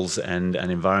models and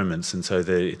environments, and so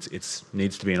it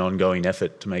needs to be an ongoing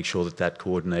effort to make sure that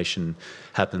coordination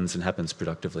happens and happens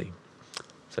productively.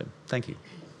 So, thank you.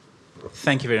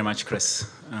 Thank you very much, Chris.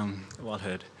 Well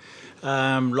heard.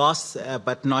 Last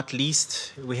but not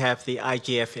least, we have the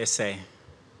IGF SA.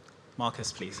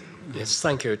 Marcus, please. Yes,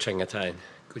 thank you, Chengetai.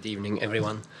 Good evening,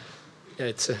 everyone.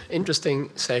 It's an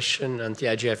interesting session, and the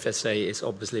IGF SA is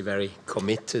obviously very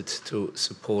committed to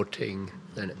supporting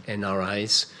the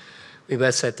NRIs. We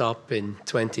were set up in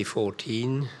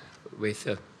 2014 with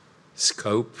a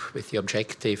scope, with the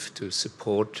objective to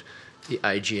support the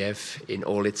IGF in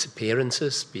all its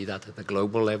appearances, be that at the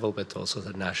global level, but also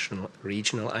the national,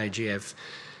 regional IGF.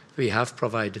 We have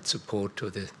provided support to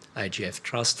the IGF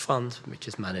Trust Fund, which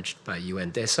is managed by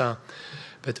UNDESA.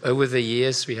 But over the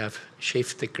years, we have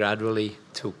shifted gradually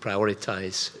to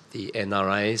prioritize the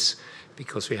NRIs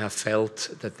because we have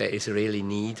felt that there is really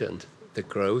need and the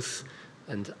growth.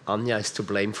 And Anya is to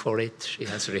blame for it. She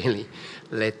has really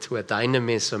led to a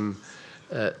dynamism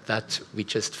that we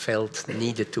just felt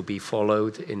needed to be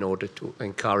followed in order to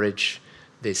encourage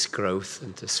this growth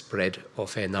and the spread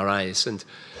of NRIs. And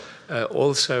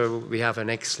also, we have an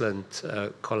excellent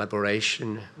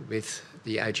collaboration with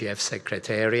the IGF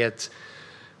Secretariat.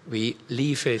 We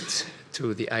leave it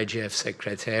to the IGF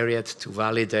Secretariat to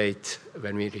validate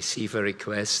when we receive a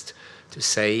request to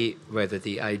say whether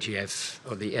the IGF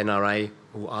or the NRI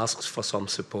who asks for some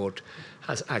support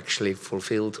has actually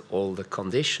fulfilled all the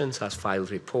conditions, has filed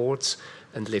reports,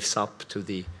 and lives up to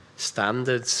the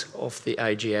standards of the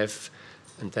IGF.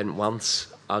 And then once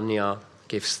Anya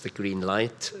gives the green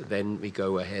light, then we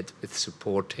go ahead with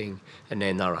supporting an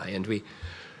NRI. And we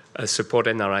support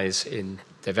NRIs in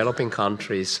developing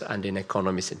countries and in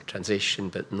economies in transition,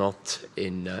 but not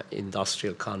in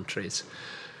industrial countries.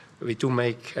 We do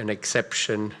make an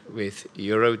exception with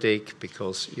Eurodig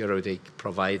because Eurodig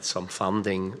provides some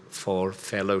funding for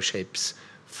fellowships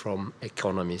from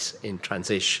economies in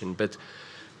transition. But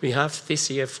we have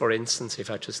this year, for instance, if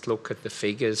I just look at the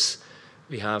figures,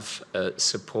 we have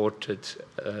supported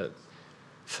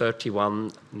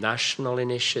 31 national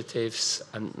initiatives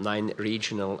and 9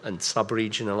 regional and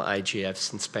sub-regional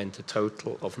IGFs and spent a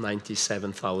total of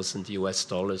 $97,000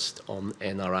 US on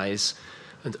NRIs.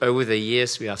 And over the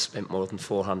years, we have spent more than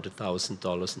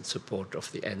 $400,000 in support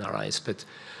of the NRIs. But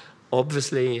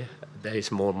obviously, there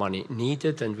is more money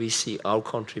needed, and we see our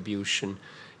contribution,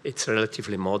 it's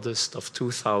relatively modest, of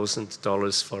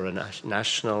 $2,000 for a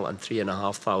national and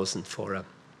 $3,500 for a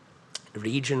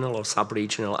regional or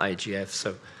sub-regional IGF.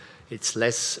 So it's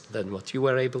less than what you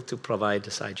were able to provide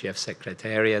as IGF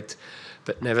Secretariat.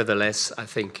 But nevertheless, I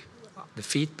think the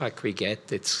feedback we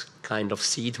get, it's kind of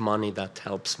seed money that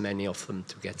helps many of them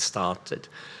to get started.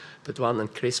 But one,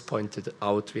 and Chris pointed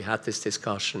out, we had this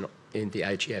discussion in the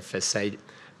IGFSA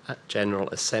General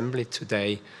Assembly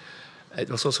today. It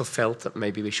was also felt that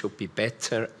maybe we should be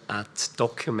better at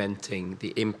documenting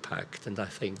the impact. And I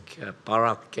think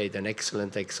Barack gave an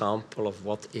excellent example of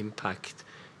what impact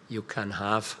you can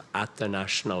have at the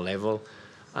national level.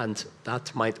 And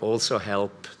that might also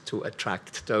help to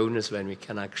attract donors when we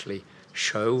can actually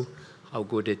show how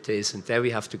good it is. And there we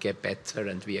have to get better,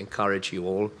 and we encourage you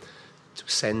all to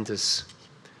send us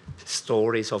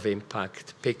stories of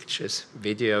impact, pictures,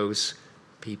 videos.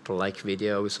 People like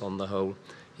videos on the whole,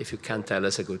 if you can tell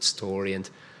us a good story. And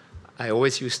I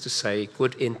always used to say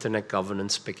good internet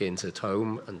governance begins at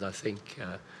home, and I think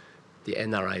the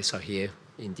NRIs are here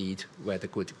indeed where the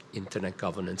good internet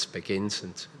governance begins,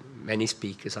 and many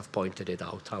speakers have pointed it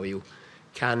out, how you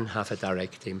can have a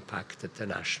direct impact at the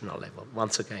national level.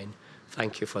 Once again,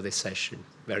 thank you for this session.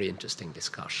 Very interesting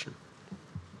discussion.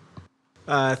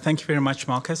 Thank you very much,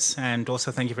 Marcus, and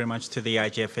also thank you very much to the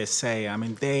IGFSA. I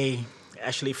mean, they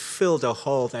actually filled a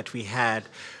hole that we had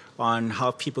on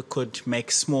how people could make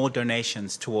small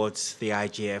donations towards the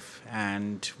IGF.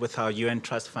 And with our UN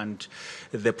Trust Fund,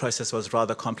 the process was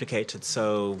rather complicated.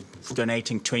 So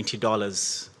donating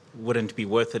 $20 wouldn't be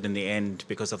worth it in the end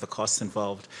because of the costs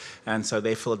involved. And so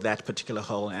they filled that particular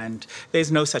hole. And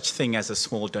there's no such thing as a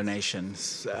small donation.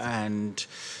 And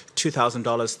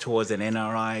 $2,000 towards an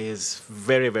NRI is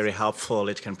very, very helpful.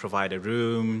 It can provide a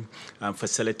room,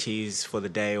 facilities for the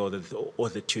day or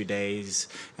the 2 days,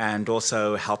 and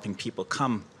also helping people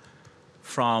come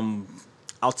from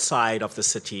outside of the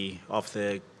city,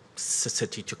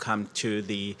 to come to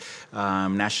the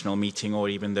national meeting or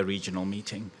even the regional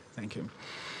meeting. Thank you.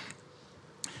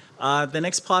 The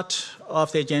next part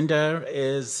of the agenda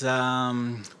is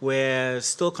we're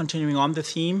still continuing on the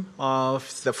theme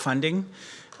of the funding.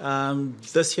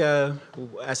 This year,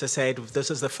 as I said, this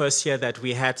is the first year that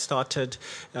we had started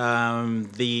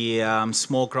the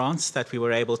small grants that we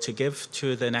were able to give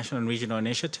to the national and regional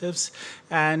initiatives.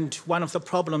 And one of the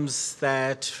problems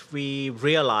that we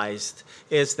realized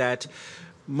is that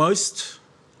most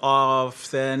of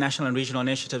the national and regional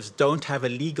initiatives don't have a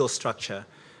legal structure.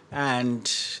 And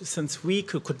since we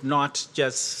could not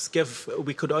just give,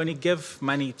 we could only give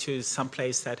money to some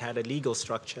place that had a legal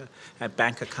structure, had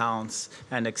bank accounts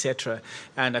and etc.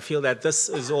 And I feel that this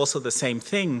is also the same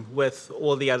thing with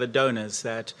all the other donors,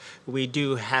 that we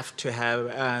do have to have,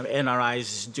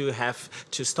 NRIs do have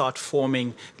to start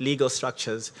forming legal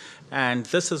structures. And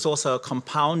this is also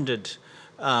compounded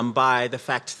by the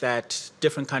fact that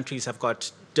different countries have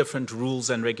got different rules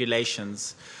and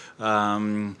regulations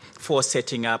for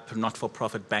setting up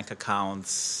not-for-profit bank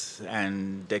accounts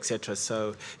and etc.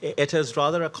 So it is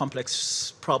rather a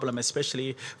complex problem,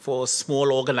 especially for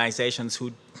small organizations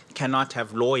who cannot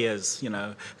have lawyers,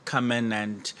 come in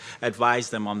and advise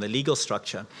them on the legal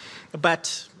structure.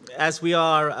 But as we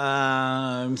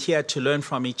are here to learn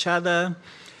from each other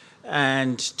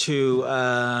and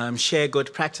to share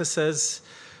good practices,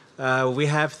 we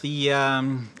have the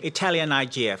Italian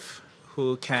IGF,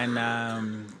 who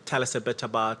can tell us a bit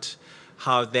about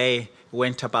how they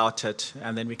went about it,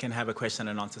 and then we can have a question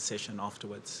and answer session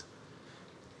afterwards.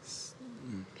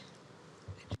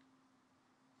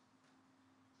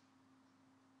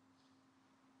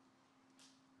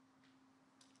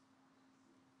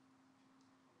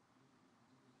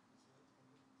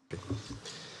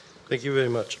 Thank you very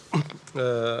much.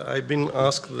 I've been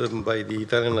asked by the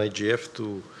Italian IGF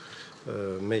to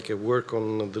make a work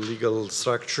on the legal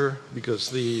structure, because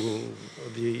the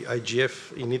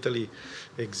IGF in Italy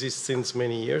exists since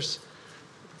many years.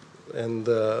 and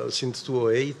since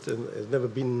 2008, and has never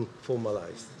been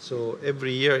formalized. So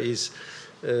every year is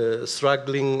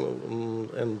struggling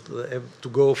and have to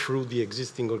go through the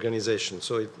existing organization.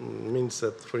 So it means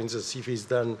that, for instance, if it's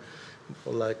done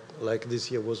like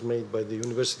this year was made by the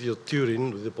University of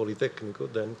Turin with the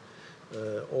Politecnico, then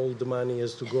all the money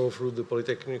has to go through the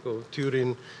Politecnico of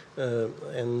Turin,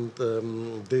 and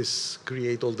this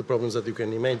create all the problems that you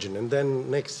can imagine. And then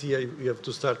next year you have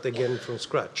to start again from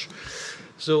scratch.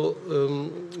 So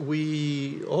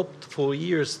we hoped for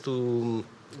years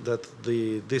that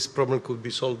this problem could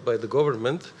be solved by the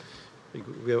government.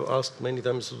 We have asked many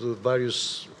times to the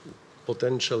various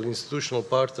potential institutional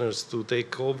partners to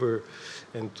take over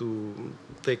and to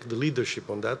take the leadership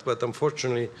on that, but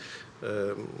unfortunately,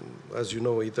 as you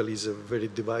know, Italy is a very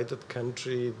divided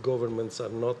country. Governments are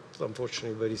not,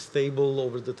 unfortunately, very stable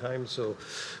over the time. So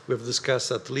we have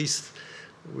discussed at least,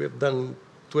 we have done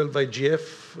 12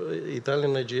 IGF,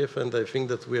 Italian IGF, and I think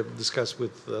that we have discussed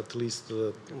with at least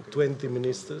 20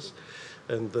 ministers,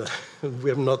 and we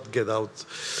have not get out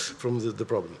from the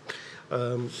problem.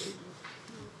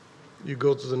 You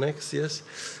go to the next, yes.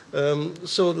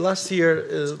 So last year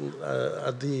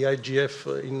at the IGF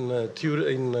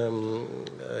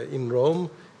in Rome,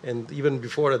 and even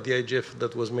before at the IGF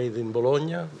that was made in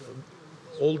Bologna,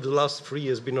 all the last 3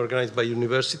 has been organized by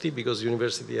university, because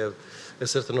university have a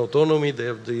certain autonomy, they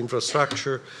have the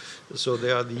infrastructure, so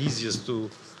they are the easiest to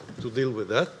deal with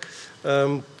that.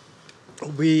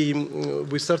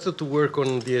 We started to work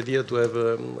on the idea to have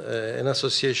an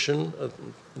association,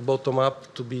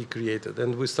 bottom-up, to be created.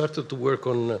 And we started to work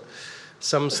on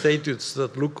some statutes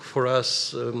that look for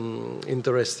us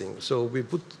interesting. So we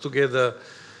put together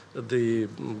the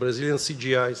Brazilian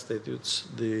CGI statutes,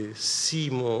 the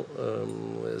CIDIG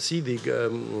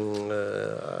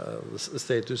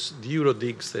status, the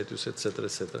Eurodig status, etc.,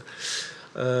 etc.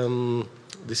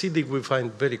 The CIDIG we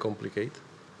find very complicated,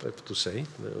 I have to say.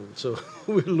 So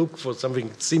we look for something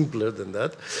simpler than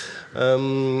that.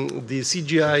 The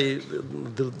CGI,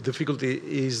 the difficulty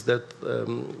is that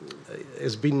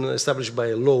has been established by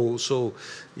a law, so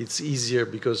it's easier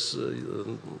because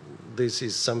this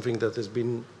is something that has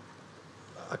been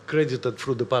accredited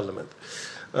through the parliament.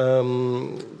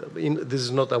 This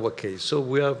is not our case. So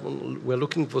we're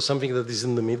looking for something that is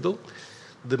in the middle.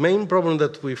 The main problem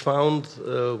that we found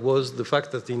was the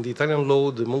fact that in the Italian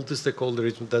law, the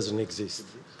multi-stakeholderism doesn't exist.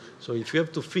 So if you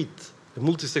have to fit a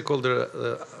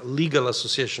multi-stakeholder legal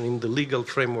association in the legal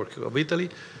framework of Italy,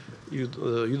 you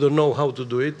don't know how to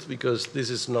do it, because this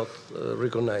is not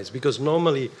recognized. Because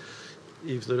normally,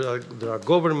 if there are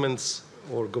governments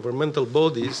or governmental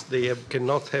bodies, they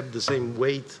cannot have the same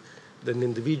weight than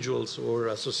individuals or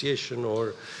association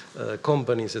or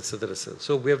companies, etc., etc.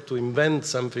 So we have to invent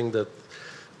something that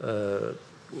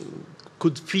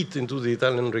could fit into the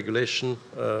Italian regulation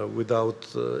without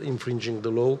infringing the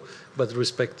law, but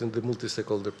respecting the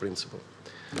multi-stakeholder principle.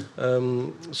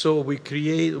 So we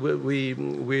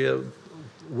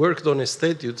worked on a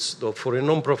statutes for a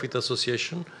non-profit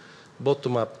association,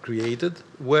 bottom-up created,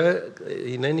 where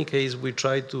in any case we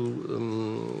try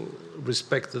to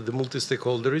respect the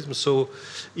multi-stakeholderism. So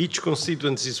each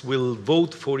constituency will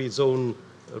vote for its own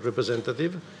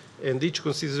representative, and each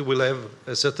constituency will have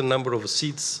a certain number of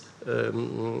seats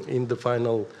in the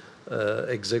final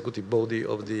executive body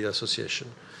of the association.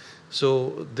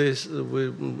 So this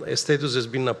a status has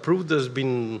been approved. There's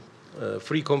been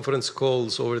 3 conference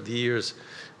calls over the years,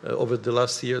 over the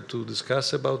last year, to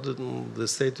discuss about the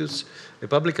status. A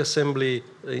public assembly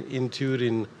in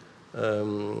Turin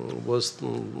was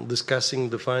discussing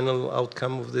the final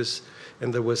outcome of this,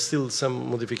 and there was still some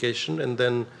modification. And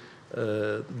then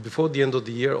before the end of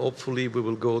the year, hopefully we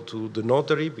will go to the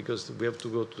notary, because we have to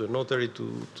go to the notary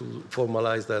to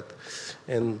formalize that,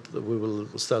 and we will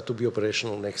start to be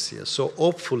operational next year. So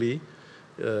hopefully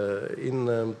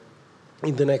in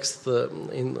the next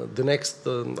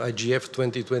IGF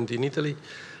 2020 in Italy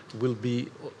will be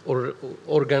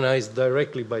organized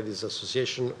directly by this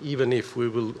association, even if we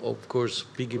will, of course,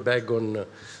 piggyback on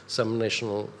some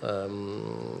national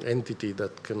entity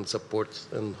that can support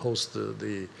and host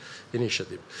the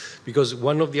initiative. Because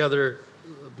one of the other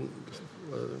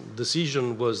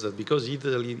decision was that because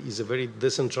Italy is a very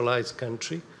decentralized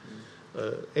country,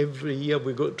 every year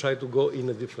we try to go in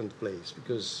a different place,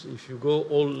 because if you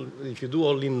do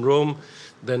all in Rome,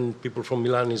 then people from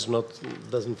Milan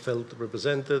doesn't feel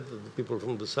represented, the people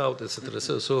from the south, etc.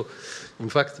 So in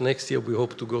fact next year we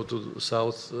hope to go to the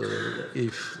south.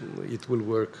 If it will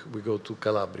work, we go to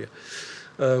Calabria.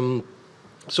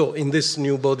 So in this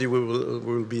new body we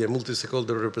will be a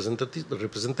multi-stakeholder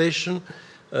representation.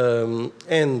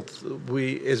 And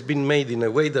it's been made in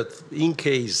a way that in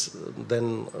case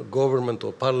then government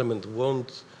or parliament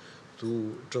want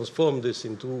to transform this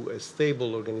into a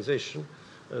stable organization,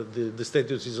 the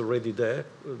status is already there.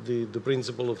 The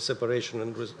principle of separation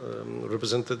and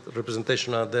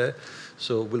representation are there,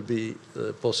 so it will be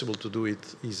possible to do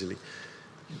it easily.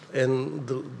 And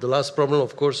the last problem,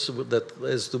 of course, that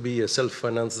has to be a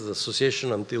self-financed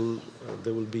association until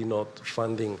there will be not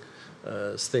funding,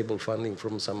 stable funding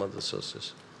from some other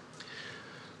sources.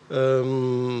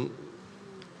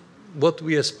 What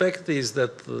we expect is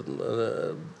that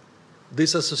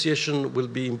this association will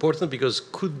be important because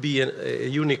it could be a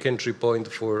unique entry point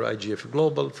for IGF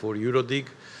Global, for Eurodig,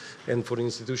 and for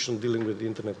institutions dealing with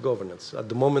internet governance. At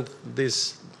the moment,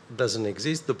 this doesn't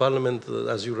exist. The Parliament,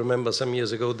 as you remember, some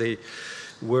years ago, they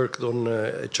worked on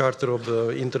a charter of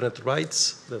internet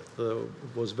rights that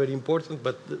was very important,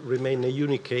 but remained a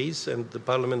unique case, and the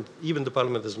Parliament, even the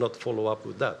Parliament does not follow up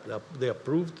with that. They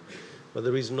approved, but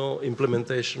there is no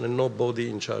implementation and no body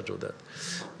in charge of that.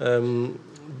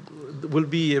 Will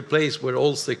be a place where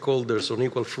all stakeholders on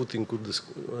equal footing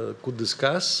could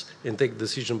discuss and take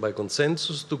decision by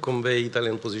consensus to convey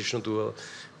Italian position to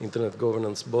internet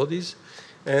governance bodies.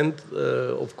 And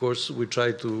of course, we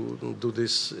try to do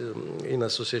this in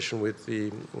association with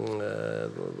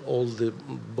all the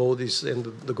bodies and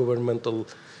the governmental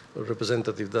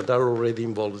representatives that are already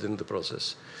involved in the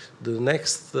process. The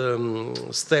next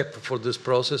step for this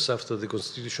process after the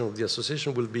constitution of the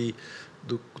association will be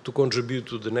to contribute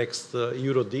to the next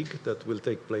Eurodig that will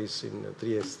take place in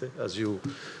Trieste, as you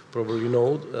probably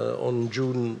know, on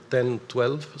June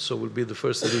 10-12. So will be the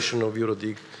first edition of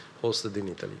Eurodig hosted in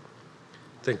Italy.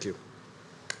 Thank you.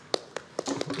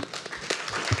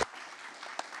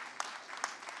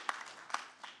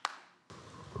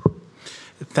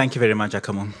 Thank you very much,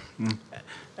 Giacomo.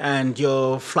 And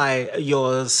your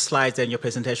slides and your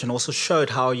presentation also showed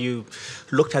how you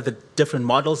looked at the different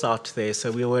models out there.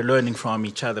 So we were learning from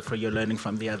each other, you're learning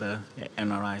from the other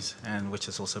NRIs, and which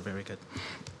is also very good.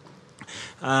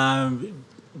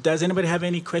 Does anybody have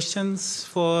any questions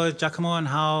for Giacomo on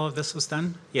how this was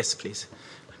done? Yes, please.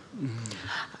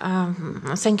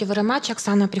 Thank you very much.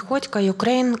 Oksana Prihodko,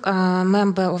 Ukraine,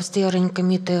 member of steering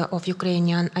committee of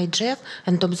Ukrainian IGF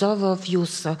and observer of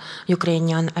youth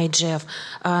Ukrainian IGF.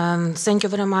 Thank you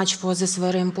very much for this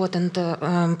very important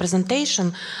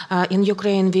presentation. In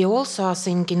Ukraine, we also are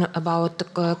thinking about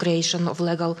the creation of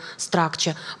legal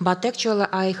structure, but actually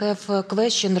I have a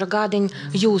question regarding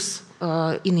youth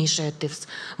initiatives.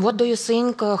 What do you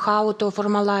think how to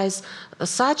formalize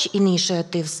such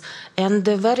initiatives, and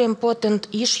the very important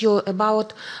issue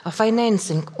about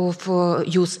financing of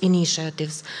youth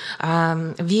initiatives?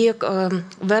 We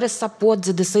very support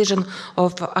the decision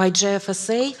of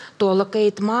IGFSA to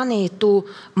allocate money to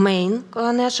main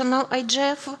national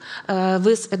IGF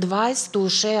with advice to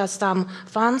share some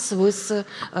funds with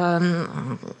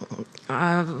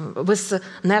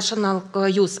national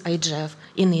youth IGF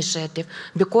initiative,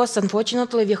 because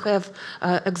unfortunately we have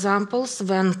examples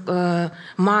when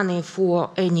money for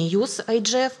any youth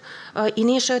IGF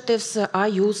initiatives are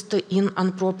used in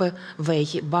improper way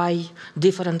by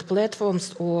different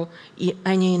platforms or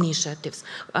any initiatives.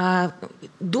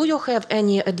 Do you have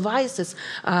any advices?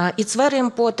 It's very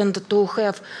important to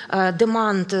have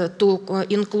demand to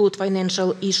include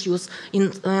financial issues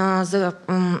in the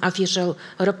official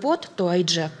report to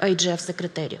IGF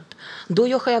Secretariat. Do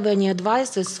you have any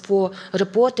advices for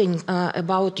reporting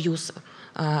about youth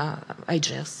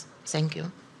IGFs? Thank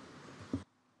you.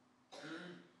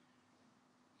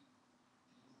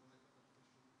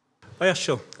 Oh yeah,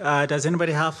 sure. Does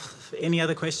anybody have any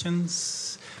other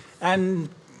questions? And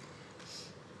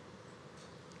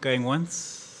going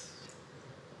once.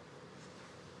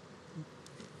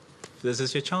 This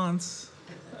is your chance.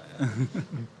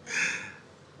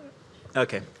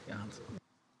 Okay.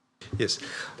 Yes.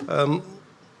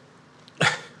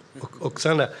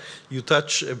 Oksana, you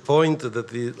touch a point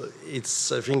that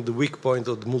it's, I think, the weak point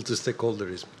of the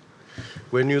multi-stakeholderism.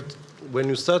 When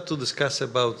you start to discuss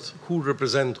about who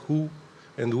represents who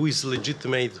and who is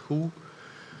legitimate who,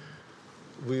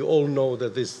 we all know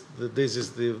that this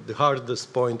is the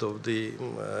hardest point of the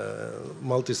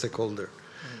multi-stakeholder.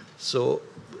 So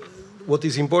what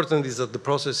is important is that the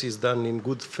process is done in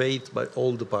good faith by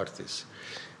all the parties.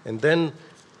 And then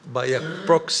by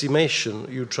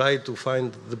approximation, you try to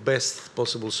find the best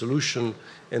possible solution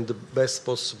and the best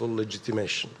possible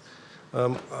legitimation.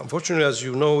 Unfortunately, as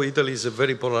you know, Italy is a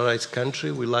very polarized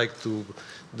country. We like to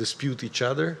dispute each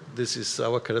other. This is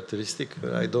our characteristic.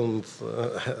 I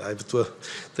have to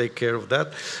take care of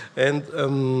that. And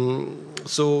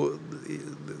so it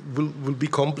will be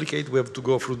complicated. We have to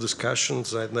go through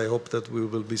discussions, and I hope that we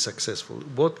will be successful.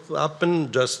 What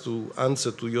happened, just to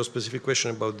answer to your specific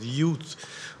question about the youth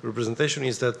representation,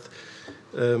 is that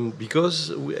because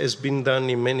it has been done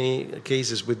in many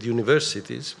cases with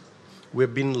universities, we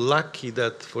have been lucky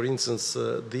that, for instance,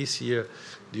 this year,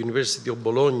 the University of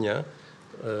Bologna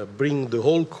bring the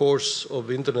whole course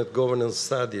of Internet Governance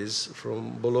Studies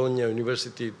from Bologna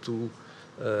University to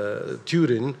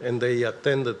Turin, and they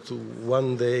attended to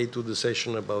one day to the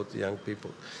session about young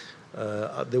people.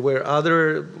 There were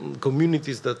other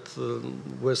communities that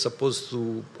were supposed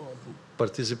to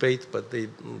participate, but they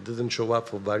didn't show up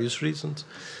for various reasons.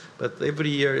 But every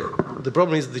year, the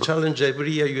problem is the challenge every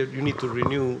year, you need to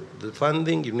renew the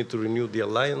funding, you need to renew the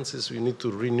alliances, you need to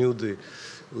renew the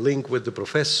link with the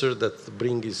professor that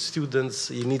bring his students,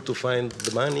 you need to find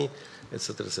the money,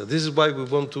 etc. So this is why we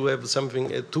want to have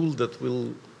something, a tool that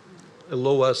will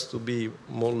allow us to be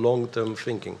more long-term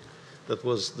thinking. That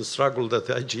was the struggle that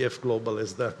the IGF Global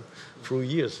has done through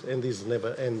years, and is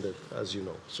never ended, as you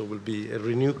know. So it will be a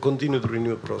continued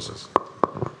renewed process.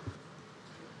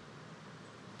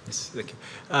 Yes, thank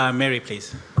you. Mary,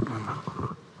 please.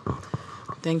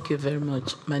 Thank you very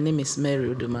much. My name is Mary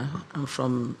Uduma. I'm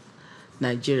from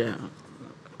Nigeria,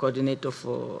 coordinator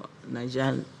for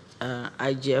Nigerian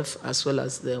IGF as well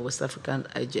as the West African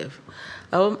IGF.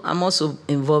 I'm also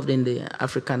involved in the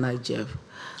African IGF.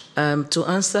 To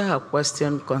answer her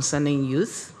question concerning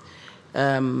youth,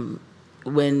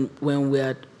 when we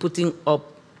are putting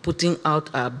out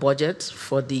our budget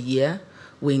for the year,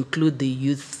 we include the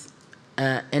youth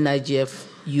NIGF,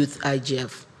 Youth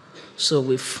IGF. So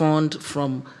we fund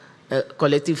from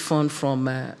collective fund from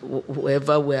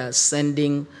whoever we are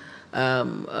sending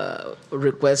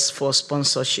requests for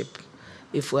sponsorship.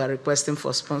 If we are requesting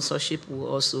for sponsorship, we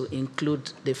also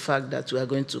include the fact that we are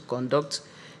going to conduct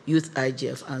Youth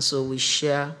IGF, and so we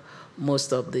share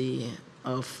most of the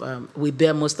we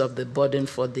bear most of the burden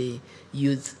for the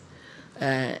youth.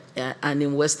 And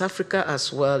in West Africa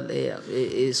as well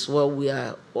is what we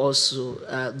are also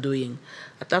doing.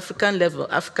 At African level,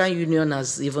 African Union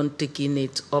has even taken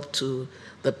it up to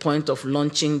the point of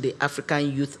launching the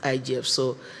African Youth IGF.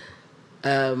 So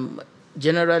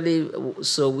generally,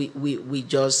 so we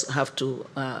just have to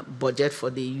budget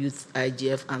for the Youth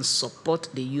IGF and support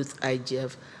the Youth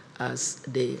IGF as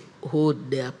they hold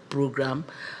their program.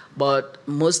 But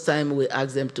most time we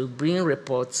ask them to bring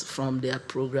reports from their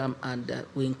program, and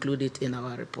we include it in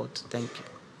our report. Thank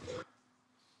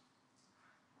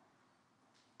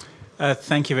you.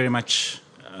 Thank you very much,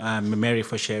 Mary,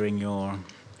 for sharing your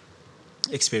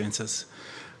experiences.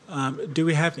 Do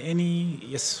we have any?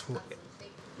 Yes.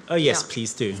 Oh, yes,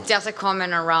 please do. Just a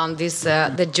comment around this,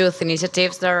 the youth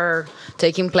initiatives that are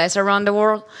taking place around the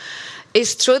world.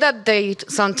 It's true that they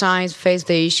sometimes face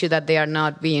the issue that they are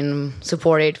not being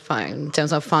supported in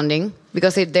terms of funding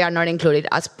because they are not included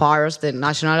as part of the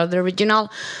national or the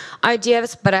regional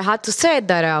IGFs. But I had to say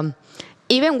that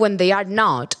even when they are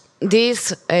not,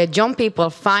 these young people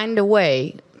find a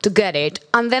way to get it,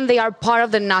 and then they are part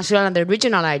of the national and the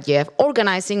regional IGF,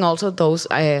 organizing also those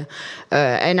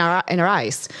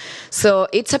NRIs. So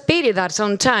it's a pity that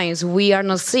sometimes we are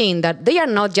not seeing that they are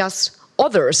not just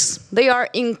others, they are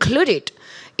included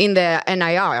in the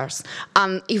NIRs.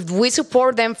 And if we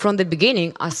support them from the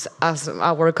beginning, as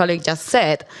our colleague just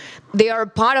said, they are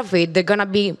part of it, they're gonna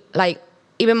be like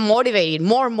even motivated,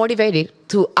 more motivated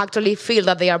to actually feel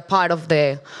that they are part of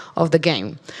the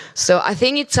game. So I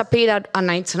think it's a pity that, and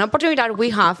it's an opportunity that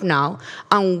we have now,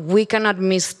 and we cannot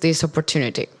miss this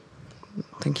opportunity.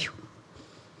 Thank you.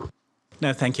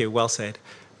 No, thank you, well said.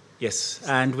 Yes,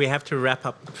 and we have to wrap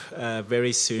up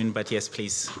very soon, but yes,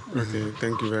 please. Okay,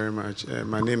 thank you very much.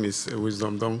 My name is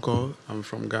Wisdom Donko. I'm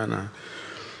from Ghana.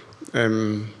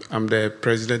 I'm the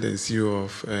president and CEO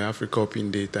of Africa Open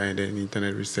Data and the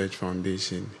Internet Research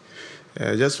Foundation.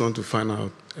 I just want to find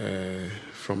out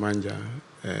from Anja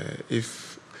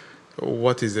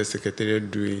what is the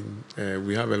Secretariat doing?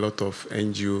 We have a lot of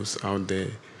NGOs out there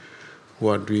who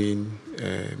are doing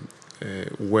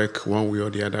work one way or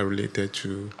the other related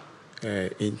to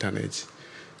internet.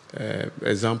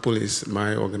 Example is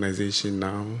my organization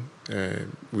now.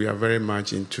 We are very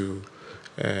much into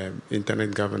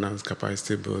internet governance,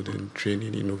 capacity building,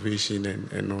 training, innovation,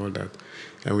 and all that.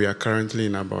 And we are currently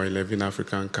in about 11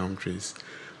 African countries.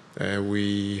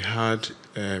 We had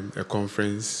a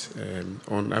conference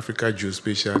on Africa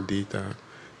Geospatial Data,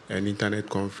 an internet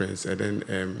conference, and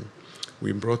then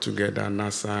we brought together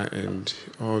NASA and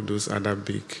all those other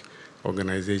big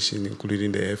organizations,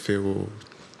 including the FAO,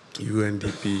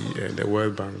 UNDP, the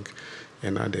World Bank,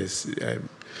 and others.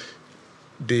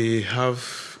 They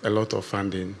have a lot of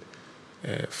funding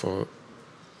for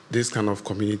this kind of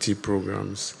community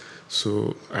programs.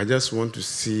 So I just want to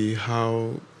see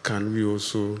how can we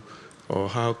also, or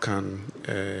how can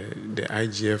the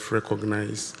IGF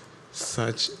recognize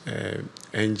such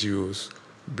NGOs,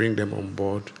 bring them on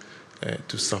board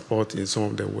to support in some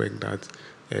of the work that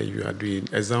you are doing.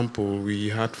 Example, we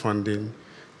had funding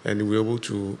and we were able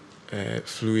to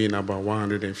flew in about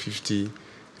 150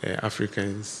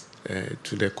 Africans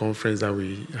to the conference that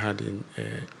we had in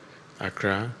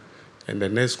Accra. And the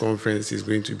next conference is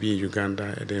going to be in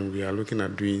Uganda, and then we are looking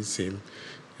at doing same.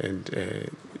 And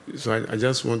so I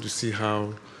just want to see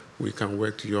how we can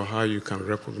work together, how you can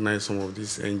recognize some of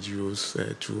these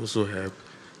NGOs to also help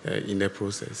in the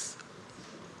process.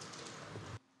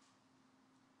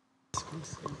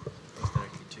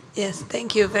 Yes,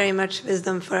 thank you very much,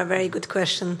 Wisdom, for a very good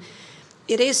question.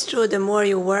 It is true, the more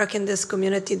you work in this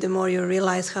community, the more you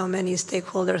realize how many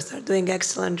stakeholders are doing an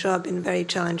excellent job in very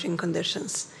challenging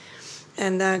conditions.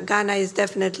 And Ghana is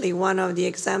definitely one of the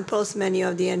examples. Many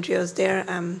of the NGOs there,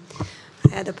 I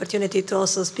had the opportunity to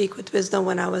also speak with Wisdom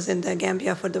when I was in the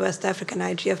Gambia for the West African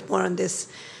IGF more on this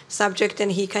subject,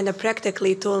 and he kind of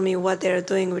practically told me what they're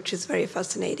doing, which is very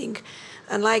fascinating.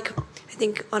 And like, I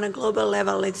think on a global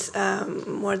level, it's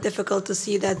more difficult to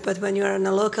see that, but when you're on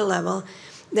a local level,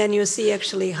 then you see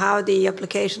actually how the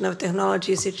application of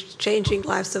technology is changing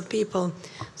lives of people.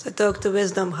 So I talked to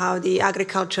Wisdom how the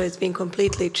agriculture is being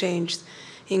completely changed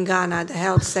in Ghana, the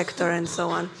health sector and so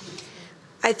on.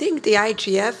 I think the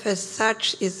IGF as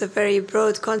such is a very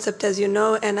broad concept, as you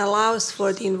know, and allows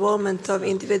for the involvement of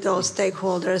individual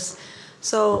stakeholders.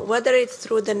 So whether it's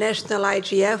through the national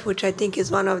IGF, which I think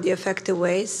is one of the effective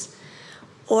ways,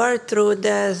 or through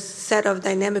the set of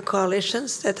dynamic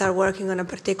coalitions that are working on a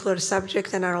particular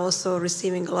subject and are also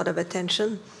receiving a lot of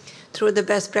attention, through the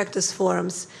best practice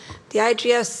forums. The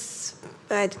IGF's,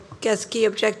 I guess, key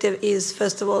objective is,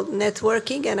 first of all,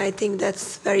 networking, and I think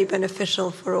that's very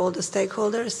beneficial for all the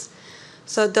stakeholders.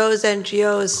 So those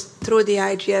NGOs, through the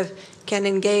IGF, can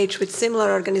engage with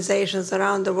similar organizations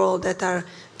around the world that are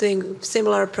doing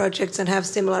similar projects and have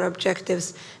similar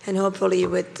objectives, and hopefully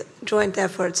with joint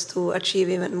efforts to achieve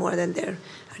even more than they're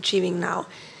achieving now.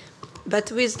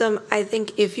 But Wisdom, I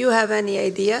think if you have any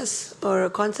ideas or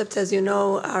concepts, as you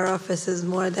know, our office is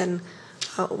more than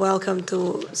welcome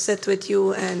to sit with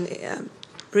you and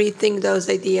rethink those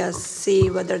ideas, see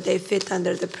whether they fit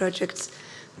under the project's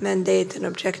mandate and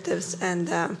objectives, and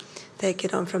take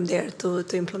it on from there to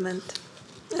implement.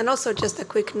 And also just a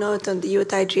quick note on the youth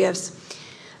IGFs.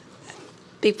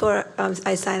 Before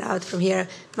I sign out from here,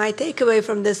 my takeaway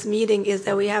from this meeting is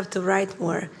that we have to write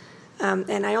more.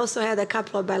 And I also had a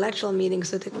couple of bilateral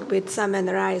meetings with some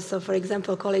NRIs. So, for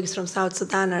example, colleagues from South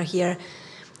Sudan are here.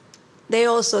 They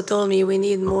also told me we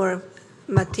need more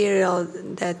material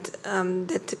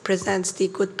that presents the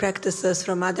good practices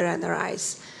from other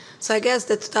NRIs. So I guess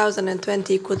that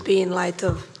 2020 could be in light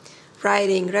of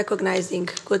writing, recognizing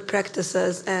good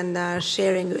practices, and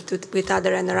sharing it with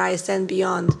other NRIs and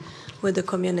beyond with the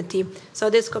community. So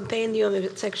this compendium,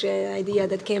 it's actually an idea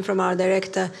that came from our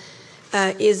director,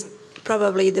 is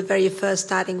probably the very first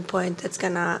starting point that's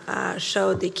going to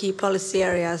show the key policy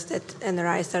areas that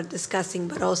NRIs are discussing,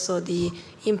 but also the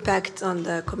impact on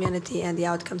the community and the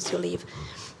outcomes you leave.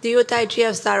 The youth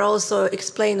IGFs are also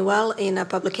explained well in a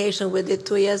publication we did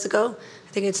 2 years ago.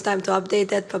 I think it's time to update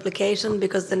that publication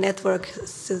because the network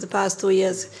since the past 2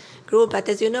 years grew. But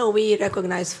as you know, we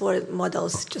recognize 4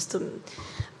 models just to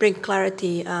bring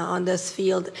clarity on this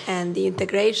field, and the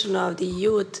integration of the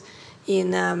youth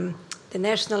in the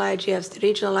national IGFs, the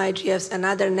regional IGFs, and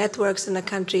other networks in the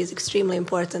country is extremely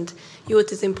important.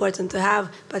 Youth is important to have,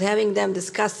 but having them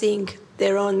discussing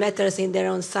their own matters in their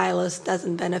own silos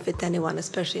doesn't benefit anyone,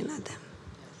 especially not them.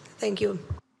 Thank you.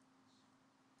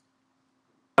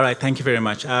 All right, thank you very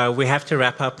much. We have to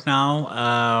wrap up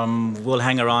now. We'll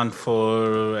hang around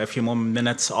for a few more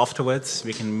minutes afterwards.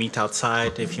 We can meet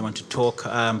outside if you want to talk,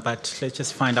 but let's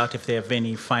just find out if they have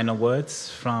any final words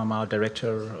from our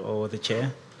director or the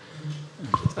chair.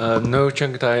 No,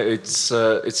 Changatai,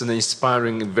 it's an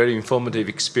inspiring and very informative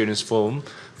experience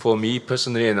for me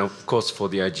personally, and of course for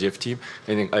the IGF team.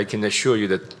 And I can assure you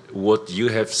that what you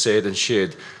have said and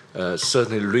shared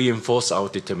certainly reinforce our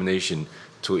determination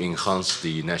to enhance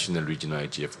the national regional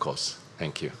IGF course.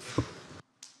 Thank you.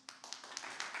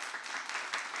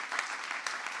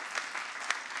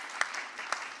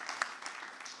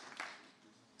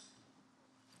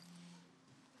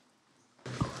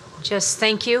 Just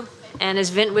thank you. And as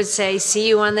Vint would say, see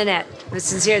you on the net. A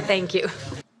sincere thank you.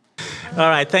 All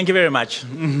right, thank you very much.